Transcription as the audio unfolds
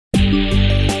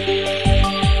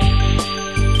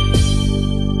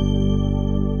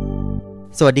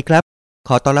สวัสดีครับข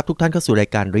อต้อนรับทุกท่านเข้าสู่ราย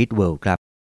การ readWORLD ครับ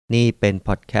นี่เป็นพ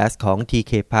อดแคสต์ของ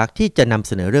TK Park ที่จะนำเ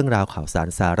สนอเรื่องราวข่าวสาร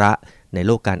สาระในโ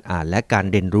ลกการอ่านและการ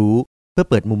เรียนรู้เพื่อ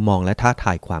เปิดมุมมองและท้าท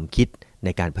ายความคิดใน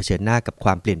การเผชิญหน้ากับคว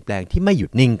ามเปลี่ยนแปลงที่ไม่หยุ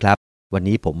ดนิ่งครับวัน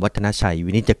นี้ผมวัฒนชัย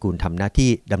วินิจกูลทำหน้าที่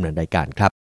ดำเนินรายการครั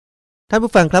บท่าน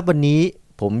ผู้ฟังครับวันนี้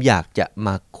ผมอยากจะม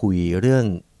าคุยเรื่อง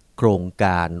โครงก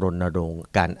ารรณรงค์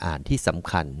การอ่านที่สำ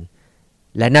คัญ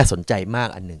และน่าสนใจมาก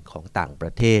อันหนึ่งของต่างปร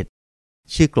ะเทศ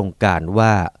ชื่อโครงการว่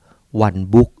า One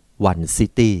Book One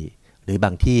City หรือบ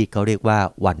างที่เขาเรียกว่า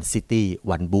One City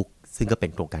One Book ซึ่งก็เป็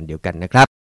นโครงการเดียวกันนะครับ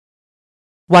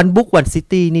One Book One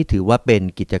City นี่ถือว่าเป็น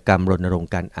กิจกรรมรณรง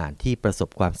ค์การอ่านที่ประสบ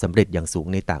ความสำเร็จอย่างสูง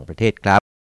ในต่างประเทศครับ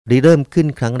เริ่มขึ้น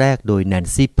ครั้งแรกโดยแนน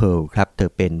ซี่เพิร์ลครับเธ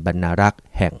อเป็นบรรณารักษ์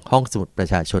แห่งห้องสมุดประ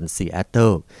ชาชนซีแอตเทิ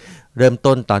ลเริ่ม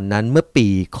ต้นตอนนั้นเมื่อปี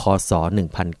ค.ศ.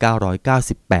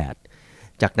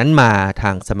 1998จากนั้นมาท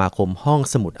างสมาคมห้อง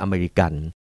สมุดอเมริกัน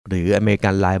หรือ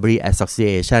American Library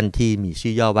Association ที่มี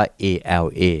ชื่อย่อว่า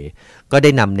ALA ก็ได้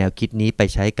นำแนวคิดนี้ไป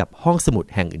ใช้กับห้องสมุด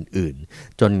แห่งอื่น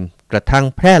ๆจนกระทั่ง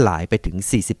แพร่หลายไปถึง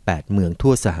48เมืองทั่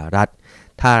วสหรัฐ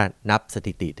ถ้านับส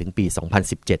ถิติถึงปี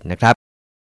 2017 นะครับ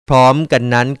พร้อมกัน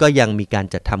นั้นก็ยังมีการ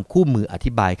จัดทำคู่มืออ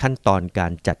ธิบายขั้นตอนกา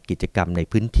รจัดกิจกรรมใน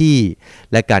พื้นที่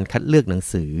และการคัดเลือกหนัง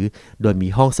สือโดยมี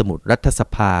ห้องสมุดรัฐส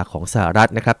ภาของสหรัฐ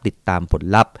นะครับติดตามผล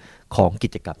ลัพธ์ของกิ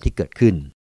จกรรมที่เกิดขึ้น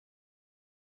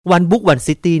One Book One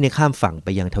City ในข้ามฝั่งไป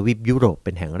ยังทวีปยุโรปเ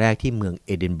ป็นแห่งแรกที่เมืองเอ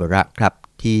ดินบะระครับ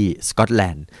ที่สกอตแล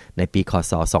นด์ในปีค.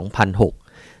ศ.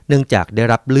 2006เนื่องจากได้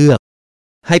รับเลือก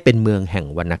ให้เป็นเมืองแห่ง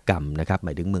วรรณกรรมนะครับหม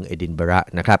ายถึงเมืองเอดินบะระ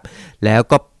นะครับแล้ว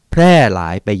ก็แพร่หลา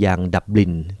ยไปยังดับลิ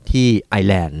นที่ไอร์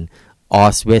แลนด์ออ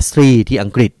สเวสลีย์ที่อั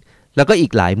งกฤษแล้วก็อี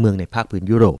กหลายเมืองในภาคพื้น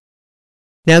ยุโรป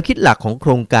แนวคิดหลักของโค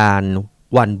รงการ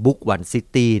One Book One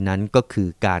City นั้นก็คือ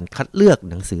การคัดเลือก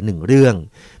หนังสือหนึ่งเรื่อง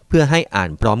เพื่อให้อ่า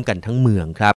นพร้อมกันทั้งเมือง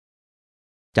ครับ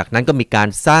จากนั้นก็มีการ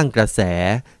สร้างกระแส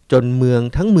จนเมือง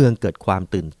ทั้งเมืองเกิดความ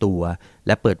ตื่นตัวแ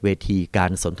ละเปิดเวทีกา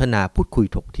รสนทนาพูดคุย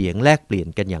ถกเถียงแลกเปลี่ยน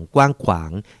กันอย่างกว้างขวา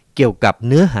งเกี่ยวกับ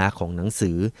เนื้อหาของหนัง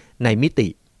สือในมิติ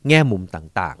แง่มุม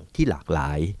ต่างๆที่หลากหล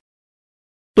าย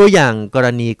ตัวอย่างกร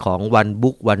ณีของ One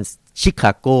Book One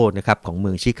Chicago นะครับของเมื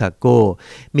องชิคาโก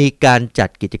มีการจัด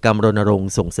กิจกรรมรณรงค์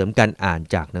ส่งเสริมการอ่าน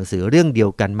จากหนังสือเรื่องเดียว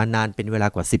กันมานานเป็นเวลา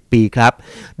กว่า10ปีครับ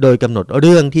โดยกำหนดเ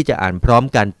รื่องที่จะอ่านพร้อม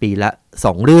กันปีละ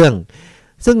2เรื่อง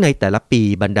ซึ่งในแต่ละปี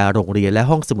บรรดาโรงเรียนและ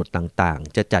ห้องสมุดต่าง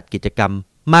ๆจะจัดกิจกรรม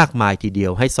มากมายทีเดีย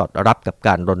วให้สอดรับกับก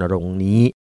ารรณรงค์นี้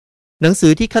หนังสื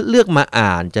อที่คัดเลือกมา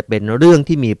อ่านจะเป็นเรื่อง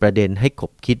ที่มีประเด็นให้ข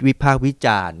บคิดวิพากษ์วิจ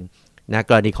ารณ์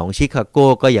กรณีของชิคาโก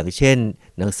ก็อย่างเช่น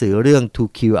หนังสือเรื่อง To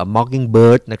Kill a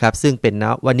Mockingbird นะครับซึ่งเป็นน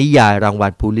วนิยายรางวั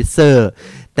ลพูลิตเซอร์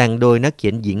แต่งโดยนักเขี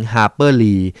ยนหญิงฮาร์เปอร์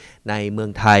ลีในเมือ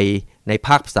งไทยในภ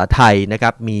าคภาษาไทยนะค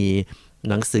รับมี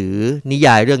หนังสือนิย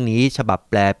ายเรื่องนี้ฉบับ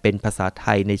แปลเป็นภาษาไท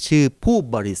ยในชื่อผู้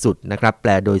บริสุทธิ์นะครับแป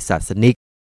ลโดยศาสนิก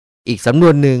อีกสำน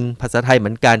วนหนึ่งภาษาไทยเหมื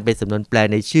อนกันเป็นสำนวนแปล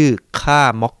ในชื่อฆ่า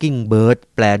Mockingbird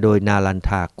แปลโดยนารันท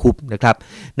าคุปนะครับ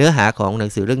เนื้อหาของหนั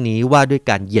งสือเรื่องนี้ว่าด้วย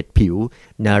การเหยียดผิว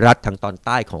ในรัฐทางตอนใ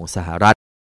ต้ของสหรัฐ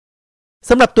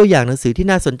สำหรับตัวอย่างหนังสือที่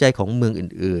น่าสนใจของเมือง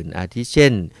อื่นๆอาทิเช่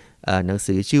นหนัง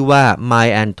สือชื่อว่า My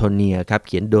Antonia ครับเ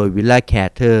ขียนโดยวิลล่าแค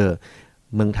เทอร์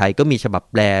เมืองไทยก็มีฉบับ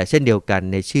แปลเช่นเดียวกัน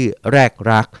ในชื่อแรก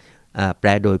รักแปล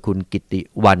โดยคุณกิติ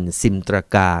วรรณซิมตร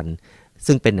การ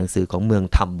ซึ่งเป็นหนังสือของเมือง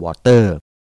ทัมวอเตอร์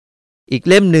อีก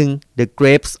เล่มหนึ่ง The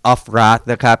Grapes of Wrath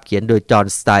นะครับเขียนโดยจอห์น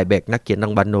สไตน์เบกนักเขียนรา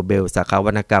งวัลโนเบลสาขาว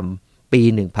รรณกรรมปี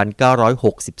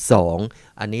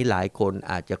 1962 อันนี้หลายคน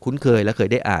อาจจะคุ้นเคยและเคย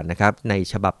ได้อ่านนะครับใน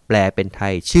ฉบับแปลเป็นไท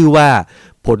ยชื่อว่า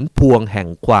ผลพวงแห่ง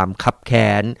ความคับแ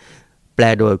ค้นแปล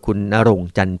โดยคุณณรงค์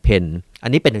จันเพ็ญอัน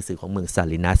นี้เป็นหนังสือของเมืองซา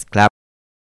ลินัสครับ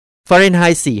ฟาเรนไฮ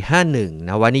ต์ 451 น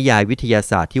วนิยายวิทยา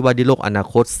ศาสตร์ที่ว่าด้วยโลกอนา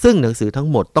คตซึ่งหนังสือทั้ง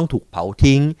หมดต้องถูกเผา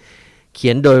ทิ้งเขี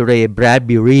ยนโดยเรย์ แบรด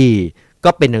บิรี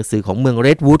ก็เป็นหนังสือของเมืองเร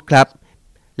ดวูดครับ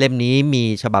เล่มนี้มี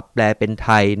ฉบับแปลเป็นไท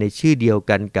ยในชื่อเดียว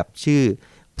กันกับชื่อ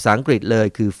ภาษาอังกฤษเลย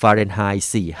คือ Fahrenheit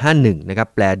 451 นะครับ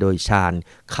แปลโดยชาญ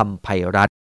คำไพรัต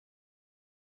น์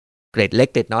เกรดเล็ก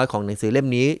เกรดน้อยของหนังสือเล่ม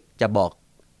นี้จะบอก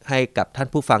ให้กับท่าน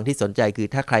ผู้ฟังที่สนใจคือ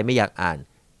ถ้าใครไม่อยากอ่าน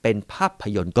เป็นภาพ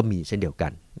ยนตร์ก็มีเช่นเดียวกั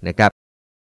นนะครับ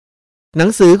หนั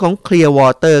งสือของ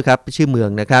Clearwater ครับชื่อเมือง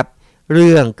นะครับเ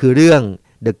รื่อง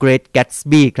The Great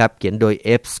Gatsby ครับเขียนโดย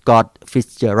F. Scott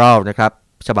Fitzgerald นะครับ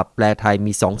ฉบับแปลไทย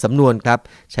มี2สำนวนครับ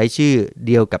ใช้ชื่อเ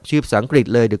ดียวกับชื่อภาษาอังกฤษ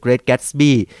เลย The Great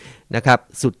Gatsby นะครับ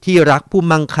สุดที่รักผู้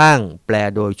มั่งคั่งแปล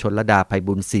โดยชลดาไพ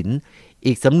บุญศิลป์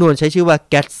อีกสำนวนใช้ชื่อว่า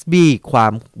Gatsby ควา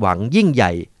มหวังยิ่งให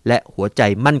ญ่และหัวใจ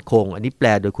มั่นคงอันนี้แปล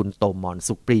โดยคุณโตมอน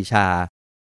สุขปรีชา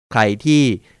ใครที่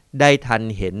ได้ทัน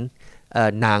เห็น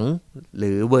หนังห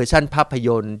รือเวอร์ชั่นภาพย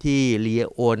นตร์ที่ลี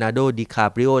โอนาร์โด ดิคา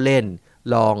ปริโอเล่น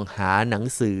ลองหาหนัง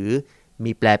สือ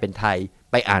มีแปลเป็นไทย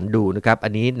ไปอ่านดูนะครับอั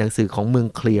นนี้หนังสือของเมือง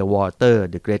Clearwater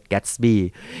The Great Gatsby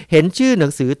เห็นชื่อหนั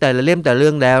งสือแต่ละเล่มแต่เรื่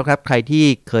องแล้วครับใครที่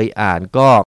เคยอ่านก็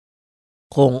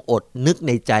คงอดนึกใ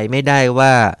นใจไม่ได้ว่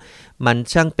ามัน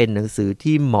ช่างเป็นหนังสือ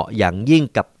ที่เหมาะอย่างยิ่ง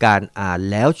กับการอ่าน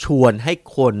แล้วชวนให้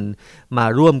คนมา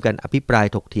ร่วมกันอภิปราย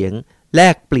ถกเถียงแล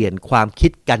กเปลี่ยนความคิ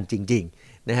ดกันจริง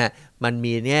ๆนะฮะมัน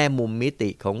มีแง่มุมมิติ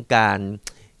ของการ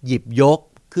หยิบยก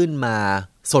ขึ้นมา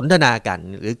สนทนากัน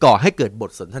หรือก่อให้เกิดบ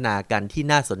ทสนทนากันที่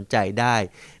น่าสนใจได้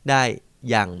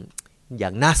อย่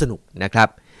างน่าสนุกนะครับ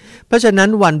เพราะฉะนั้น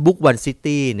One Book One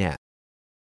City เนี่ย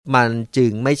มันจึ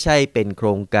งไม่ใช่เป็นโคร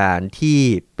งการที่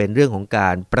เป็นเรื่องของกา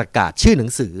รประกาศชื่อหนั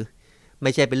งสือไ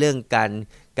ม่ใช่เป็นเรื่อง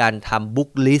การทำ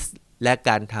book list และ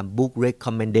การทำ book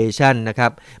recommendation นะครั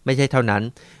บไม่ใช่เท่านั้น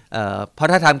เพราะ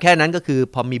ถ้าทำแค่นั้นก็คือ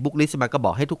พอมี book list มาก็บ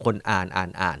อกให้ทุกคนอ่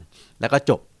านแล้วก็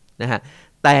จบนะฮะ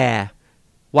แต่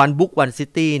One Book One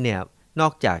City เนี่ยนอ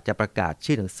กจากจะประกาศ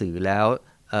ชื่อหนังสือแล้ว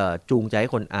จูงใจให้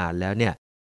คนอ่านแล้วเนี่ย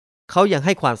เขายังใ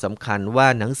ห้ความสำคัญว่า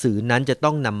หนังสือนั้นจะต้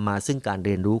องนำมาซึ่งการเ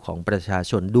รียนรู้ของประชา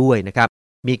ชนด้วยนะครับ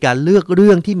มีการเลือกเ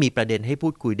รื่องที่มีประเด็นให้พู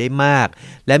ดคุยได้มาก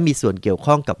และมีส่วนเกี่ยว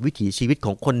ข้องกับวิถีชีวิตข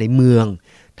องคนในเมือง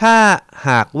ถ้าห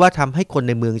ากว่าทำให้คนใ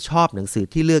นเมืองชอบหนังสือ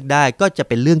ที่เลือกได้ก็จะ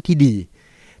เป็นเรื่องที่ดี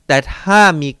แต่ถ้า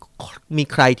มี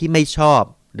ใครที่ไม่ชอบ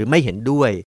หรือไม่เห็นด้ว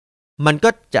ยมันก็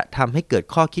จะทำให้เกิด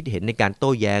ข้อคิดเห็นในการโ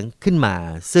ต้แย้งขึ้นมา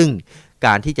ซึ่งก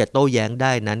ารที่จะโต้แย้งไ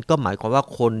ด้นั้นก็หมายความว่า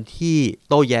คนที่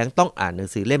โต้แย้งต้องอ่านหนัง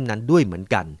สือเล่มนั้นด้วยเหมือน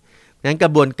กันงั้นกร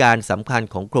ะบวนการสำคัญ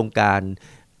ของโครงการ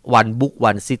One Book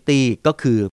One City ก็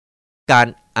คือการ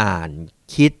อ่าน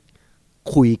คิด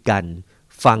คุยกัน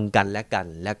ฟังกันและกัน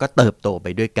แล้วก็เติบโตไป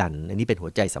ด้วยกันอันนี้เป็นหั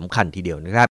วใจสำคัญทีเดียวน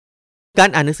ะครับการ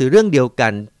อ่านหนังสือเรื่องเดียวกั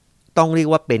นต้องเรียก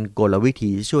ว่าเป็นกลวิธี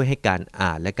ที่ช่วยให้การอ่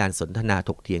านและการสนทนาถ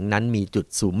กเถียงนั้นมีจุด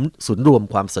ศูนย์รวม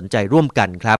ความสนใจร่วมกัน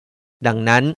ครับดัง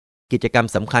นั้นกิจกรรม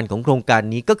สำคัญของโครงการ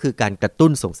นี้ก็คือการกระตุ้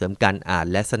นส่งเสริมการอ่าน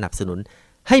และสนับสนุน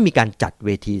ให้มีการจัดเว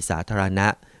ทีสาธารณะ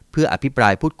เพื่ออภิปรา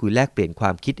ยพูดคุยแลกเปลี่ยนคว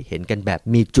ามคิดเห็นกันแบบ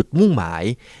มีจุดมุ่งหมาย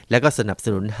และก็สนับส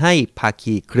นุนให้ภา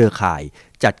คีเครือข่าย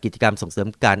จัดกิจกรรมส่งเสริม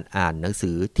การอ่านหนังสื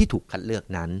อที่ถูกคัดเลือก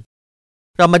นั้น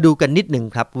เรามาดูกันนิดนึง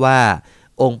ครับว่า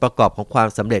องค์ประกอบของความ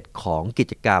สำเร็จของกิ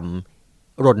จกรรม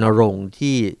รณรงค์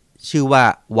ที่ชื่อว่า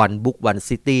One Book One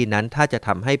City นั้นถ้าจะท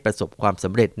ำให้ประสบความส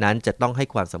ำเร็จนั้นจะต้องให้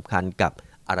ความสำคัญกับ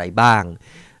อะไรบ้าง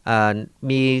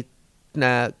มี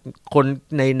คน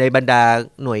ในบรรดา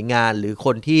หน่วยงานหรือค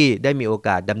นที่ได้มีโอก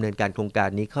าสดำเนินการโครงการ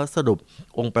นี้เขาสรุป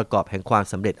องค์ประกอบแห่งความ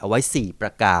สำเร็จเอาไว้4ปร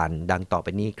ะการดังต่อไป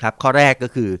นี้ครับข้อแรกก็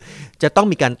คือจะต้อง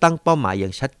มีการตั้งเป้าหมายอย่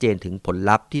างชัดเจนถึงผล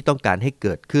ลัพธ์ที่ต้องการให้เ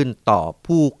กิดขึ้นต่อ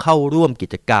ผู้เข้าร่วมกิ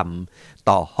จกรรม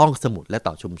ต่อห้องสมุดและ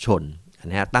ต่อชุมชน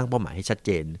นะฮะตั้งเป้าหมายให้ชัดเจ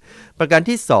นประการ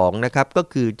ที่2นะครับก็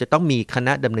คือจะต้องมีคณ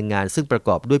ะดำเนินงานซึ่งประก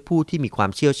อบด้วยผู้ที่มีควา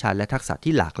มเชี่ยวชาญและทักษะ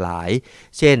ที่หลากหลาย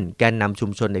เช่นแกนนำชุ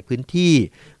มชนในพื้นที่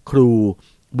ครู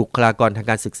บุคลากรทาง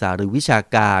การศึกษาหรือวิชา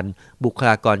การบุค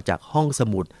ลากรจากห้องส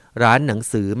มุดร้านหนัง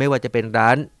สือไม่ว่าจะเป็นร้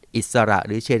านอิสระห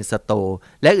รือเชนสโตร์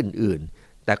และอื่น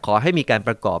ๆแต่ขอให้มีการป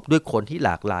ระกอบด้วยคนที่ห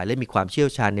ลากหลายและมีความเชี่ยว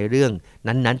ชาญในเรื่อง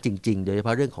นั้นๆจริงๆโดยเฉพ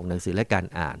าะเรื่องของหนังสือและการ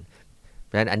อ่าน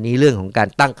เพราะฉะนั้นอันนี้เรื่องของการ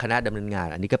ตั้งคณะดำเนินงาน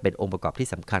อันนี้ก็เป็นองค์ประกอบที่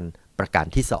สำคัญประการ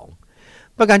ที่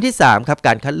2ประการที่3ครับก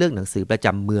ารคัดเลือกหนังสือประจ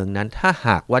ำเมืองนั้นถ้าห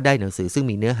ากว่าได้หนังสือซึ่ง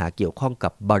มีเนื้อหาเกี่ยวข้องกั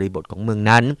บบริบทของเมือง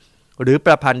นั้นหรือป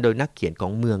ระพันธ์โดยนักเขียนขอ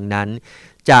งเมืองนั้น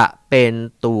จะเป็น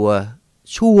ตัว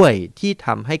ช่วยที่ท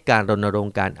ำให้การรณรง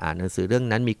ค์การอ่านหนังสือเรื่อง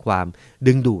นั้นมีความ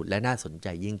ดึงดูดและน่าสนใจ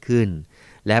ยิ่งขึ้น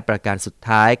และประการสุด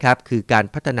ท้ายครับคือการ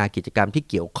พัฒนากิจกรรมที่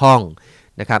เกี่ยวข้อง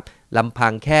นะครับลำพั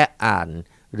งแค่อ่าน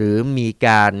หรือมีก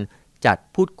ารจัด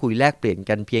พูดคุยแลกเปลี่ยน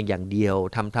กันเพียงอย่างเดียว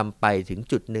ทำไปถึง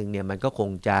จุดหนึ่งเนี่ยมันก็คง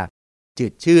จะจื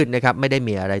ดชืดนะครับไม่ได้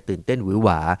มีอะไรตื่นเต้นหวือหว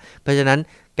าเพราะฉะนั้น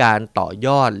การต่อย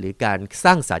อดหรือการส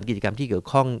ร้างสรรค์กิจกรรมที่เกี่ยว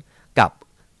ข้องกับ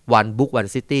One Book One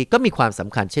City ก็มีความส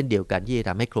ำคัญเช่นเดียวกันที่จะท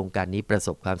ำให้โครงการนี้ประส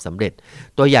บความสำเร็จ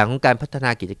ตัวอย่างของการพัฒนา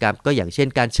กิจกรรมก็อย่างเช่น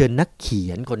การเชิญนักเขี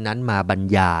ยนคนนั้นมาบรร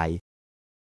ยาย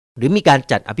หรือมีการ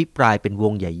จัดอภิปรายเป็นว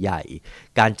งใหญ่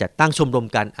ๆการจัดตั้งชมรม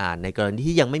การอ่านในกรณี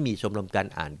ที่ยังไม่มีชมรมการ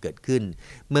อ่านเกิดขึ้น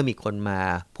เมื่อมีคนมา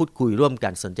พูดคุยร่วมกั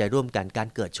นสนใจร่วมกันการ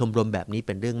เกิดชมรมแบบนี้เ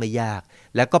ป็นเรื่องไม่ยาก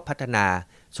แล้วก็พัฒนา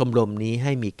ชมรมนี้ใ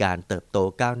ห้มีการเติบโต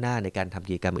ก้าวหน้าในการทำ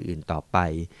กิจกรรมอื่นๆต่อไป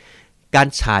การ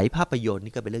ฉายภาพยนตร์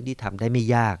นี่ก็เป็นเรื่องที่ทำได้ไม่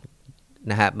ยาก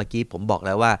นะฮะเมื่อกี้ผมบอกแ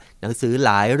ล้วว่าหนังสือห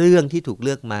ลายเรื่องที่ถูกเ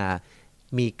ลือกมา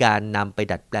มีการนำไป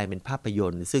ดัดแปลงเป็นภาพย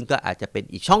นตร์ซึ่งก็อาจจะเป็น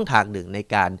อีกช่องทางหนึ่งใน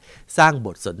การสร้างบ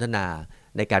ทสนทนา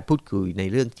ในการพูดคุยใน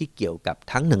เรื่องที่เกี่ยวกับ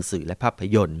ทั้งหนังสือและภาพ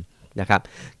ยนตร์นะครับ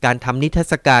การทำนิทร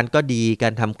รศการก็ดีกา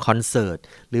รทำคอนเสิร์ต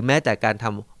หรือแม้แต่การท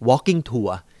ำ walking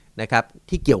tour นะครับ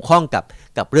ที่เกี่ยวข้อง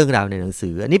กับเรื่องราวในหนังสื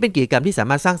ออันนี้เป็นกิจกรรมที่สา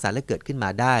มารถสร้างสรรค์และเกิดขึ้นมา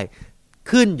ได้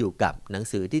ขึ้นอยู่กับหนัง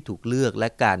สือที่ถูกเลือกและ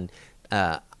การ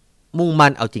มุ่งมั่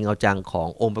นเอาจริงเอาจังของ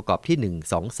องค์ประกอบที่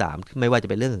1 2 3ไม่ว่าจะ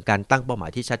เป็นเรื่องของการตั้งเป้าหมา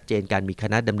ยที่ชัดเจนการมีค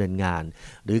ณะดำเนินงาน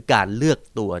หรือการเลือก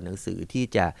ตัวหนังสือที่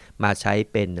จะมาใช้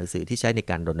เป็นหนังสือที่ใช้ใน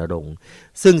การรณรงค์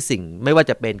ซึ่งสิ่งไม่ว่า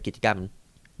จะเป็นกิจกรรม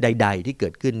ใดๆที่เกิ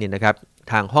ดขึ้นเนี่ยนะครับ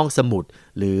ทางห้องสมุด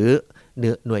หรือ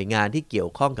หน่วยงานที่เกี่ย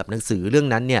วข้องกับหนังสือเรื่อง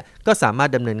นั้นเนี่ยก็สามารถ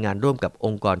ดำเนินงานร่วมกับอ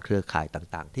งค์กรเครือข่าย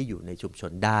ต่างๆที่อยู่ในชุมช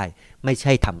นได้ไม่ใ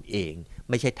ช่ทำเอง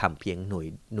ไม่ใช่ทำเพียงห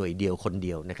น่วยเดียวคนเ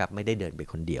ดียวนะครับไม่ได้เดินไป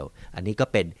คนเดียวอันนี้ก็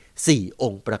เป็น4อ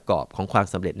งค์ประกอบของความ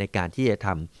สำเร็จในการที่จะท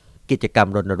ำกิจกรรม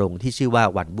รณรงค์ที่ชื่อว่า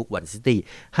One Book One City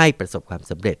ให้ประสบความ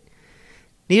สำเร็จ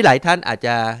นี้หลายท่านอาจจ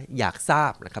ะอยากทรา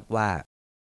บนะครับว่า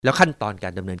แล้วขั้นตอนกา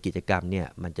รดำเนินกิจกรรมเนี่ย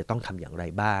มันจะต้องทำอย่างไร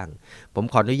บ้างผม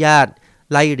ขออนุญาต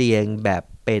ไล่เรียงแบบ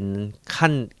เป็น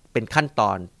ขั้นต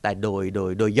อนแต่โด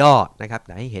ยย่อนะครับ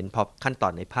ให้เห็นพอขั้นตอ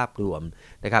นในภาพรวม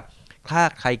นะครับถ้า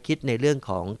ใครคิดในเรื่อง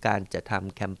ของการจะท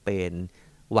ำแคมเปญ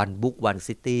One Book One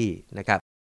City นะครับ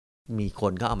มีค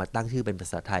นก็เอามาตั้งชื่อเป็นภา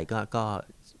ษาไทยก็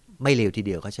ไม่เลวทีเ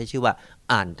ดียวเขาใช้ชื่อว่า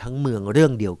อ่านทั้งเมืองเรื่อ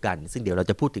งเดียวกันซึ่งเดี๋ยวเรา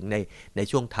จะพูดถึงใน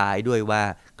ช่วงท้ายด้วยว่า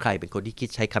ใครเป็นคนที่คิด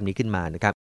ใช้คำนี้ขึ้นมานะค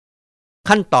รับ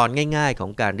ขั้นตอนง่ายๆขอ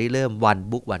งการได้เริ่ม One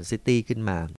Book One City ขึ้น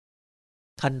มา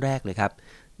ขั้นแรกเลยครับ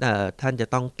ท่านจะ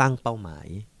ต้องตั้งเป้าหมาย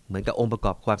เหมือนกับองค์ประก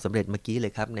อบความสำเร็จเมื่อกี้เล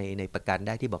ยครับในประการแร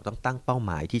กที่บอกต้องตั้งเป้าห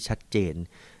มายที่ชัดเจน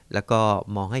แล้วก็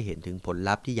มองให้เห็นถึงผล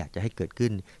ลัพธ์ที่อยากจะให้เกิดขึ้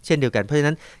นเช่นเดียวกันเพราะฉะ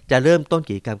นั้นจะเริ่มต้น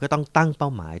กิจกรรมก็ต้องตั้งเป้า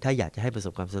หมายถ้าอยากจะให้ประส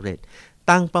บความสำเร็จ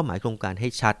ตั้งเป้าหมายโครงการให้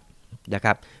ชัดนะค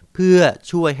รับเพื่อ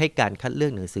ช่วยให้การคัดเลือ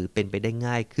กหนังสือเป็นไปได้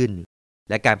ง่ายขึ้น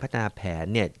และการพัฒนาแผน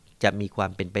เนี่ยจะมีควา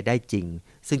มเป็นไปได้จริง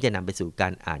ซึ่งจะนำไปสู่กา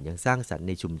รอ่านอย่างสร้างสรรค์ใ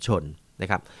นชุมชนนะ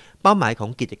ครับเป้าหมายของ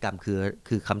กิจกรรม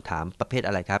คือคำถามประเภทอ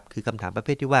ะไรครับคือคำถามประเภ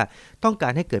ทที่ว่าต้องกา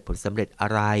รให้เกิดผลสำเร็จอะ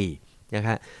ไรนะค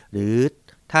รับหรือ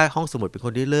ถ้าห้องสมุดเป็นค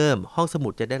นที่เริ่มห้องสมุ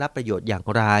ดจะได้รับประโยชน์อย่าง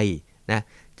ไรนะ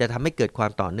จะทำให้เกิดควา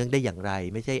มต่อเนื่องได้อย่างไร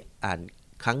ไม่ใช่อ่าน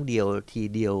ครั้งเดียวที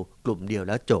เดียวกลุ่มเดียวแ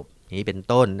ล้วจบนี้เป็น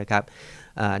ต้นนะครับ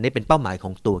นี่เป็นเป้าหมายข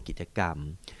องตัวกิจกรรม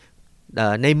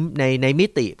ในมิ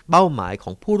ติเป้าหมายข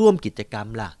องผู้ร่วมกิจกรรม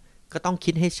ล่ะก็ต้อง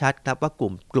คิดให้ชัดครับว่าก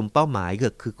ลุ่มเป้าหมาย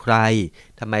คือใคร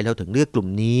ทำไมเราถึงเลือกกลุ่ม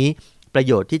นี้ประโ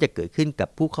ยชน์ที่จะเกิดขึ้นกับ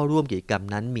ผู้เข้าร่วมกิจกรรม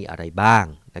นั้นมีอะไรบ้าง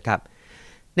นะครับ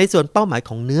ในส่วนเป้าหมายข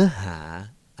องเนื้อหา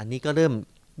อันนี้ก็เริ่ม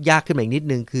ยากขึ้นมาอีกนิด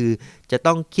นึงคือจะ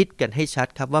ต้องคิดกันให้ชัด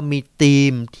ครับว่ามีธี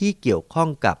มที่เกี่ยวข้อง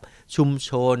กับชุมช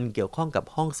นเกี่ยวข้องกับ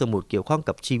ห้องสมุดเกี่ยวข้อง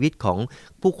กับชีวิตของ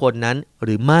ผู้คนนั้นห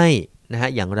รือไม่นะฮะ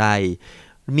อย่างไร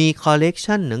มีคอลเลก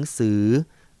ชันหนังสือ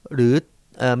หรือ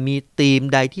มีธีม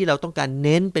ใดที่เราต้องการเ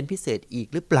น้นเป็นพิเศษอีก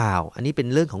หรือเปล่าอันนี้เป็น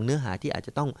เรื่องของเนื้อหาที่อาจจ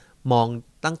ะต้องมอง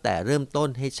ตั้งแต่เริ่มต้น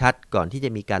ให้ชัดก่อนที่จะ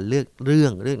มีการเลือกเรื่อ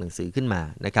งหนังสือขึ้นมา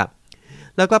นะครับ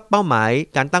แล้วก็เป้าหมาย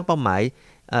การตั้งเป้าหมาย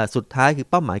สุดท้ายคือ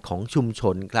เป้าหมายของชุมช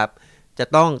นครับจะ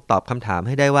ต้องตอบคำถามใ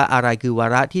ห้ได้ว่าอะไรคือวา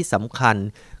ระที่สำคัญ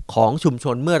ของชุมช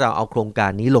นเมื่อเราเอาโครงกา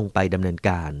รนี้ลงไปดำเนิน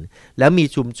การแล้วมี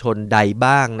ชุมชนใด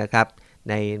บ้างนะครับ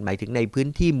หมายถึงในพื้น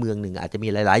ที่เมืองหนึ่งอาจจะมี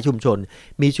หลายๆชุมชน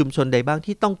มีชุมชนใดบ้าง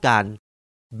ที่ต้องการ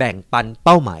แบ่งปันเ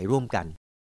ป้าหมายร่วมกัน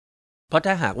เพราะ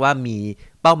ถ้าหากว่ามี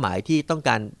เป้าหมายที่ต้องก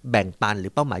ารแบ่งปันหรื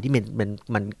อเป้าหมายที่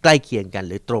มันใกล้เคียงกัน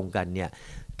หรือตรงกันเนี่ย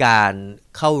การ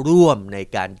เข้าร่วมใน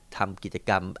การทำกิจก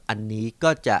รรมอันนี้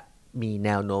ก็จะมีแน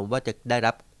วโน้มว่าจะได้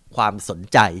รับความสน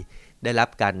ใจได้รับ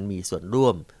การมีส่วนร่ว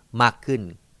มมากขึ้น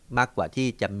มากกว่าที่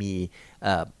จะมี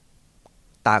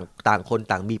ต่างคน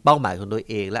ต่างมีเป้าหมายของตัว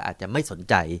เองและอาจจะไม่สน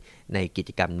ใจในกิจ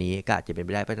กรรมนี้ก็อาจจะเป็นไป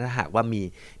ได้เพราะถ้าหากว่า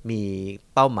มี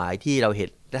เป้าหมายที่เราเห็น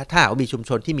ถ้าหากว่ามีชุมช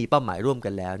นที่มีเป้าหมายร่วมกั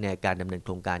นแล้วเนี่ยการดำเนินโค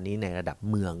รงการนี้ในระดับ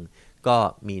เมืองก็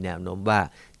มีแนวโน้มว่า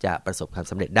จะประสบความ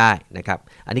สำเร็จได้นะครับ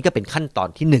อันนี้ก็เป็นขั้นตอน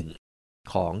ที่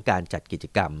1ของการจัดกิจ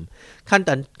กรรมขั้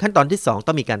นตอนที่2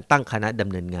ต้องมีการตั้งคณะด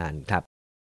ำเนินงานครับ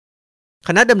ค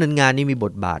ณะดำเนินงานนี้มีบ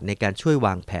ทบาทในการช่วยว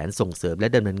างแผนส่งเสริมและ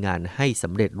ดำเนินงานให้ส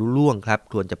ำเร็จรุ่ล่วงครับ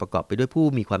ควรจะประกอบไปด้วยผู้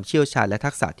มีความเชี่ยวชาญและ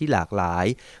ทักษะที่หลากหลาย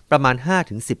ประมาณ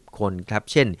 5-10 คนครับ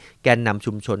เช่นแกนนำ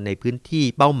ชุมชนในพื้นที่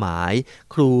เป้าหมาย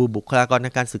ครูบุคลากรท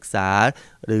างการศึกษา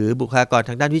หรือบุคลากรท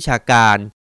างด้านวิชาการ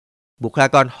บุคลา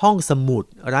กรห้องสมุด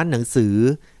ร้านหนังสือ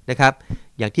นะครับ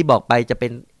อย่างที่บอกไปจะเป็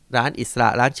นร้านอิสระ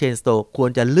ร้านเชนสโตร์ควร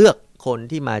จะเลือกคน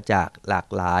ที่มาจากหลาก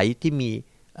หลายที่มี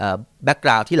แบ็กก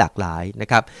ราวด์ที่หลากหลายนะ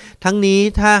ครับทั้งนี้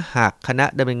ถ้าหากคณะ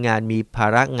ดำเนินงานมีภา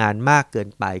ระงานมากเกิน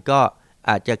ไปก็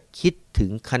อาจจะคิดถึ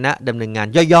งคณะดำเนินงาน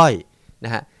ย่อยๆน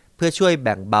ะฮะเพื่อช่วยแ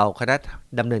บ่งเบาคณะ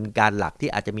ดำเนินการหลักที่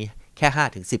อาจจะมีแค่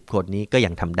 5-10 คนนี้ก็ยั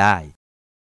งทำได้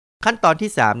ขั้นตอน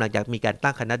ที่3หลังจากมีการ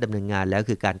ตั้งคณะดำเนินงานแล้ว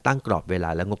คือการตั้งกรอบเวลา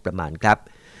และงบประมาณครับ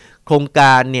โครงก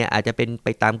ารเนี่ยอาจจะเป็นไป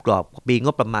ตามกรอบปีง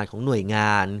บประมาณของหน่วยง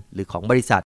านหรือของบริ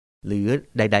ษัทหรือ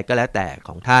ใดๆก็แล้วแต่ข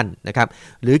องท่านนะครับ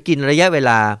หรือกินระยะเว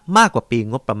ลามากกว่าปี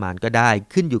งบประมาณก็ได้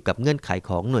ขึ้นอยู่กับเงื่อนไข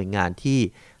ของหน่วยงานที่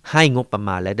ให้งบประม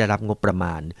าณและได้รับงบประม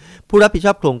าณผู้รับผิดช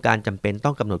อบโครงการจำเป็นต้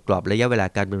องกำหนดกรอบระยะเวลา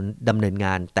การดำเนินง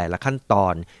านแต่ละขั้นตอ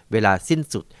นเวลาสิ้น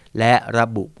สุดและระ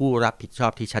บุผู้รับผิดชอ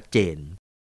บที่ชัดเจน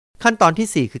ขั้นตอน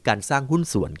ที่4คือการสร้างหุ้น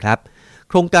ส่วนครับ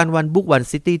โครงการ One Book One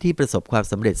City ที่ประสบความ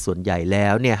สำเร็จส่วนใหญ่แล้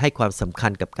วเนี่ยให้ความสำคั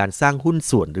ญกับการสร้างหุ้น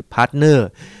ส่วนหรือพาร์ทเนอร์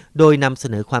โดยนำเส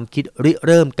นอความคิดริเ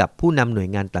ริ่มกับผู้นำหน่วย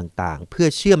งานต่างๆเพื่อ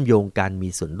เชื่อมโยงการมี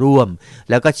ส่วนร่วม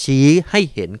แล้วก็ชี้ให้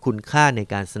เห็นคุณค่าใน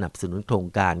การสนับสนุนโครง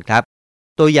การครับ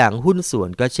ตัวอย่างหุ้นส่วน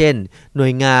ก็เช่นหน่ว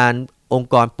ยงานอง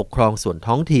ค์กรปกครองส่วน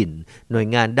ท้องถิ่นหน่วย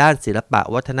งานด้านศิลปะ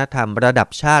วัฒนธรรมระดับ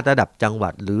ชาติระดับจังหวั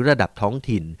ดหรือระดับท้อง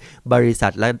ถิ่นบริษั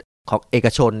ทและของเอก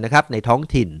ชนนะครับในท้อง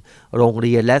ถิ่นโรงเ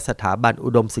รียนและสถาบันอุ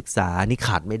ดมศึกษานี่ข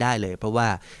าดไม่ได้เลยเพราะว่า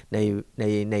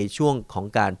ในช่วงของ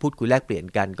การพูดคุยแลกเปลี่ยน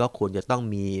กันก็ควรจะต้อง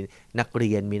มีนักเรี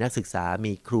ยนมีนักศึกษา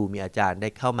มีครูมีอาจารย์ได้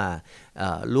เข้ามา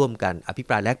ร่วมกันอภิป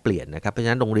รายแลกเปลี่ยนนะครับเพราะฉะ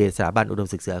นั้นโรงเรียนสถาบันอุดม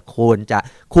ศึกษาควร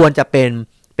จะเ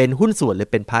ป็นหุ้นส่วนหรือ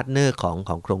เป็นพาร์ทเนอร์ข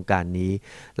องโครงการนี้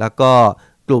แล้วก็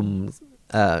กลุ่ม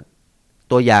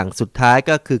ตัวอย่างสุดท้าย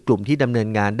ก็คือกลุ่มที่ดำเนิน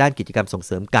งานด้านกิจกรรมส่งเ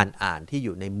สริมการอ่านที่อ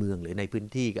ยู่ในเมืองหรือในพื้น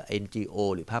ที่กับ NGO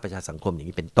หรือภาคประชาสังคมอย่าง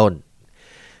นี้เป็นต้น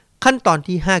ขั้นตอน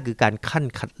ที่5คือการ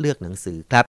คัดเลือกหนังสือ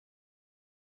ครับ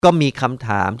ก็มีคำถ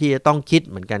ามที่จะต้องคิด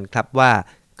เหมือนกันครับว่า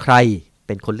ใครเ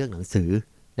ป็นคนเลือกหนังสือ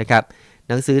นะครับ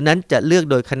หนังสือนั้นจะเลือก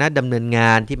โดยคณะดำเนินง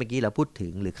านที่เมื่อกี้เราพูดถึ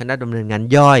งหรือคณะดำเนินงาน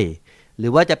ย่อยหรื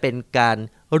อว่าจะเป็นการ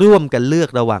ร่วมกันเลือก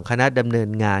ระหว่างคณะดำเนิน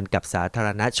งานกับสาธาร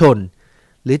ณชน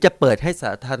หรือจะเปิดให้ส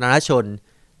าธารณชน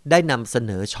ได้นำเส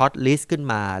นอช็อตลิสต์ขึ้น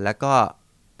มาแล้วก็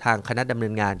ทางคณะดำเนิ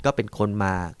นงานก็เป็นคนม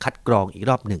าคัดกรองอีก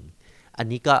รอบหนึ่งอัน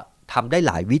นี้ก็ทำได้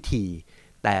หลายวิธี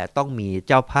แต่ต้องมี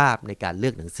เจ้าภาพในการเลื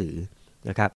อกหนังสือ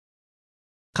นะครับ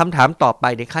คำถามต่อไป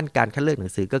ในขั้นการคัดเลือกหนั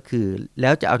งสือก็คือแล้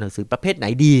วจะเอาหนังสือประเภทไหน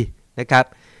ดีนะครับ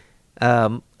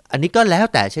อันนี้ก็แล้ว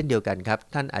แต่เช่นเดียวกันครับ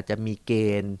ท่านอาจจะมีเก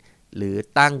ณฑ์หรือ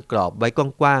ตั้งกรอบไว้ก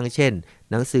ว้างๆเช่น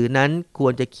หนังสือนั้นคว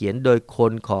รจะเขียนโดยค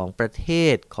นของประเท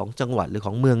ศของจังหวัดหรือข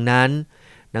องเมืองนั้น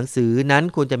หนังสือนั้น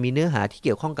ควรจะมีเนื้อหาที่เ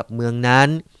กี่ยวข้องกับเมืองนั้น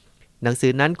หนังสื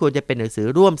อนั้นควรจะเป็นหนังสือ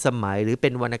ร่วมสมัยหรือเป็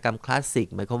นวรรณกรรมคลาสสิก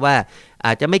หมายความว่าอ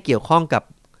าจจะไม่เกี่ยวข้องกับ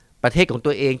ประเทศของ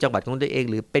ตัวเองจังหวัดของตัวเอง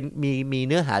หรือเป็นมี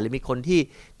เนื้อหาหรือมีคน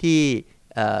ที่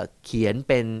เขียนเ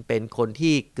ป็นคน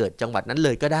ที่เกิดจังหวัดนั้นเล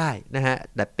ยก็ได้นะฮะ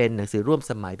แต่เป็นหนังสือร่วม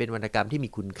สมัยเป็นวรรณกรรมที่มี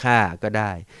คุณค่าก็ไ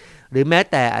ด้หรือแม้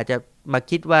แต่อาจจะมา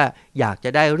คิดว่าอยากจะ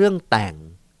ได้เรื่องแต่ง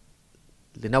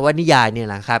หรือนวนิยายเนี่ย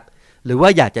นะครับหรือว่า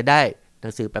อยากจะได้หนั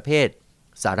งสือประเภท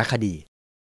สารคดี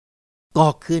ก็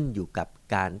ขึ้นอยู่กับ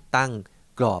การตั้ง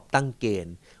กรอบตั้งเกณ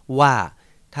ฑ์ว่า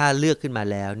ถ้าเลือกขึ้นมา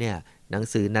แล้วเนี่ยหนัง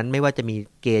สือนั้นไม่ว่าจะมี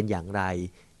เกณฑ์อย่างไร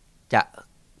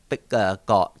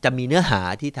จะมีเนื้อหา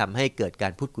ที่ทำให้เกิดกา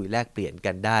รพูดคุยแลกเปลี่ยน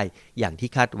กันได้อย่างที่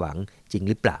คาดหวังจริง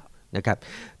หรือเปล่านะครับ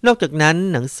นอกจากนั้น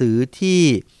หนังสือที่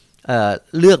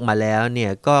เลือกมาแล้วเนี่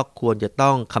ยก็ควรจะต้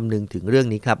องคำนึงถึงเรื่อง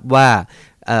นี้ครับว่า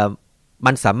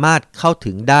มันสามารถเข้า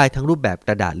ถึงได้ทั้งรูปแบบก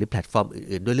ระดาษหรือแพลตฟอร์ม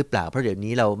อื่นๆด้วยหรือเปล่าเพราะเดี๋ยว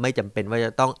นี้เราไม่จำเป็นว่าจ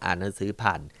ะต้องอ่านหนังสือ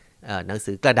ผ่านหนัง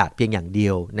สือกระดาษเพียงอย่างเดี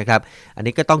ยวนะครับอัน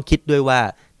นี้ก็ต้องคิดด้วยว่า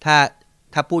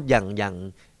ถ้าพูดอย่าง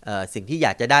สิ่งที่อย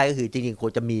ากจะได้ก็คือจริงๆคว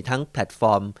รจะมีทั้งแพลตฟ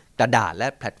อร์มกระดาษและ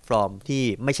แพลตฟอร์มที่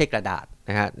ไม่ใช่กระดาษ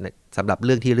นะฮะสำหรับเ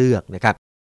รื่องที่เลือกนะครับ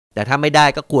แต่ถ้าไม่ได้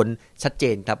ก็ควรชัดเจ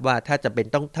นครับว่าถ้าจะเป็น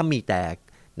ถ้ามีแต่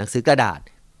หนังสือกระดาษ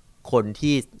คน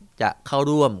ที่จะเข้า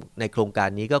ร่วมในโครงการ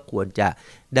นี้ก็ควรจะ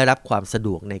ได้รับความสะด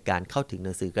วกในการเข้าถึงห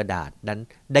นังสือกระดาษนั้น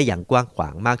ได้อย่างกว้างขวา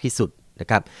งมากที่สุดนะ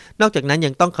ครับนอกจากนั้น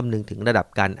ยังต้องคำนึงถึงระดับ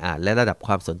การอ่านและระดับค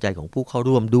วามสนใจของผู้เข้า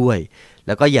ร่วมด้วยแ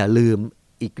ล้วก็อย่าลืม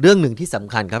อีกเรื่องหนึ่งที่ส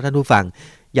ำคัญครับท่านผู้ฟัง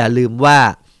อย่าลืมว่า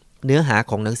เนื้อหา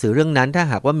ของหนังสือเรื่องนั้นถ้า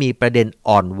หากว่ามีประเด็น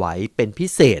อ่อนไหวเป็นพิ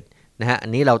เศษนะฮะอัน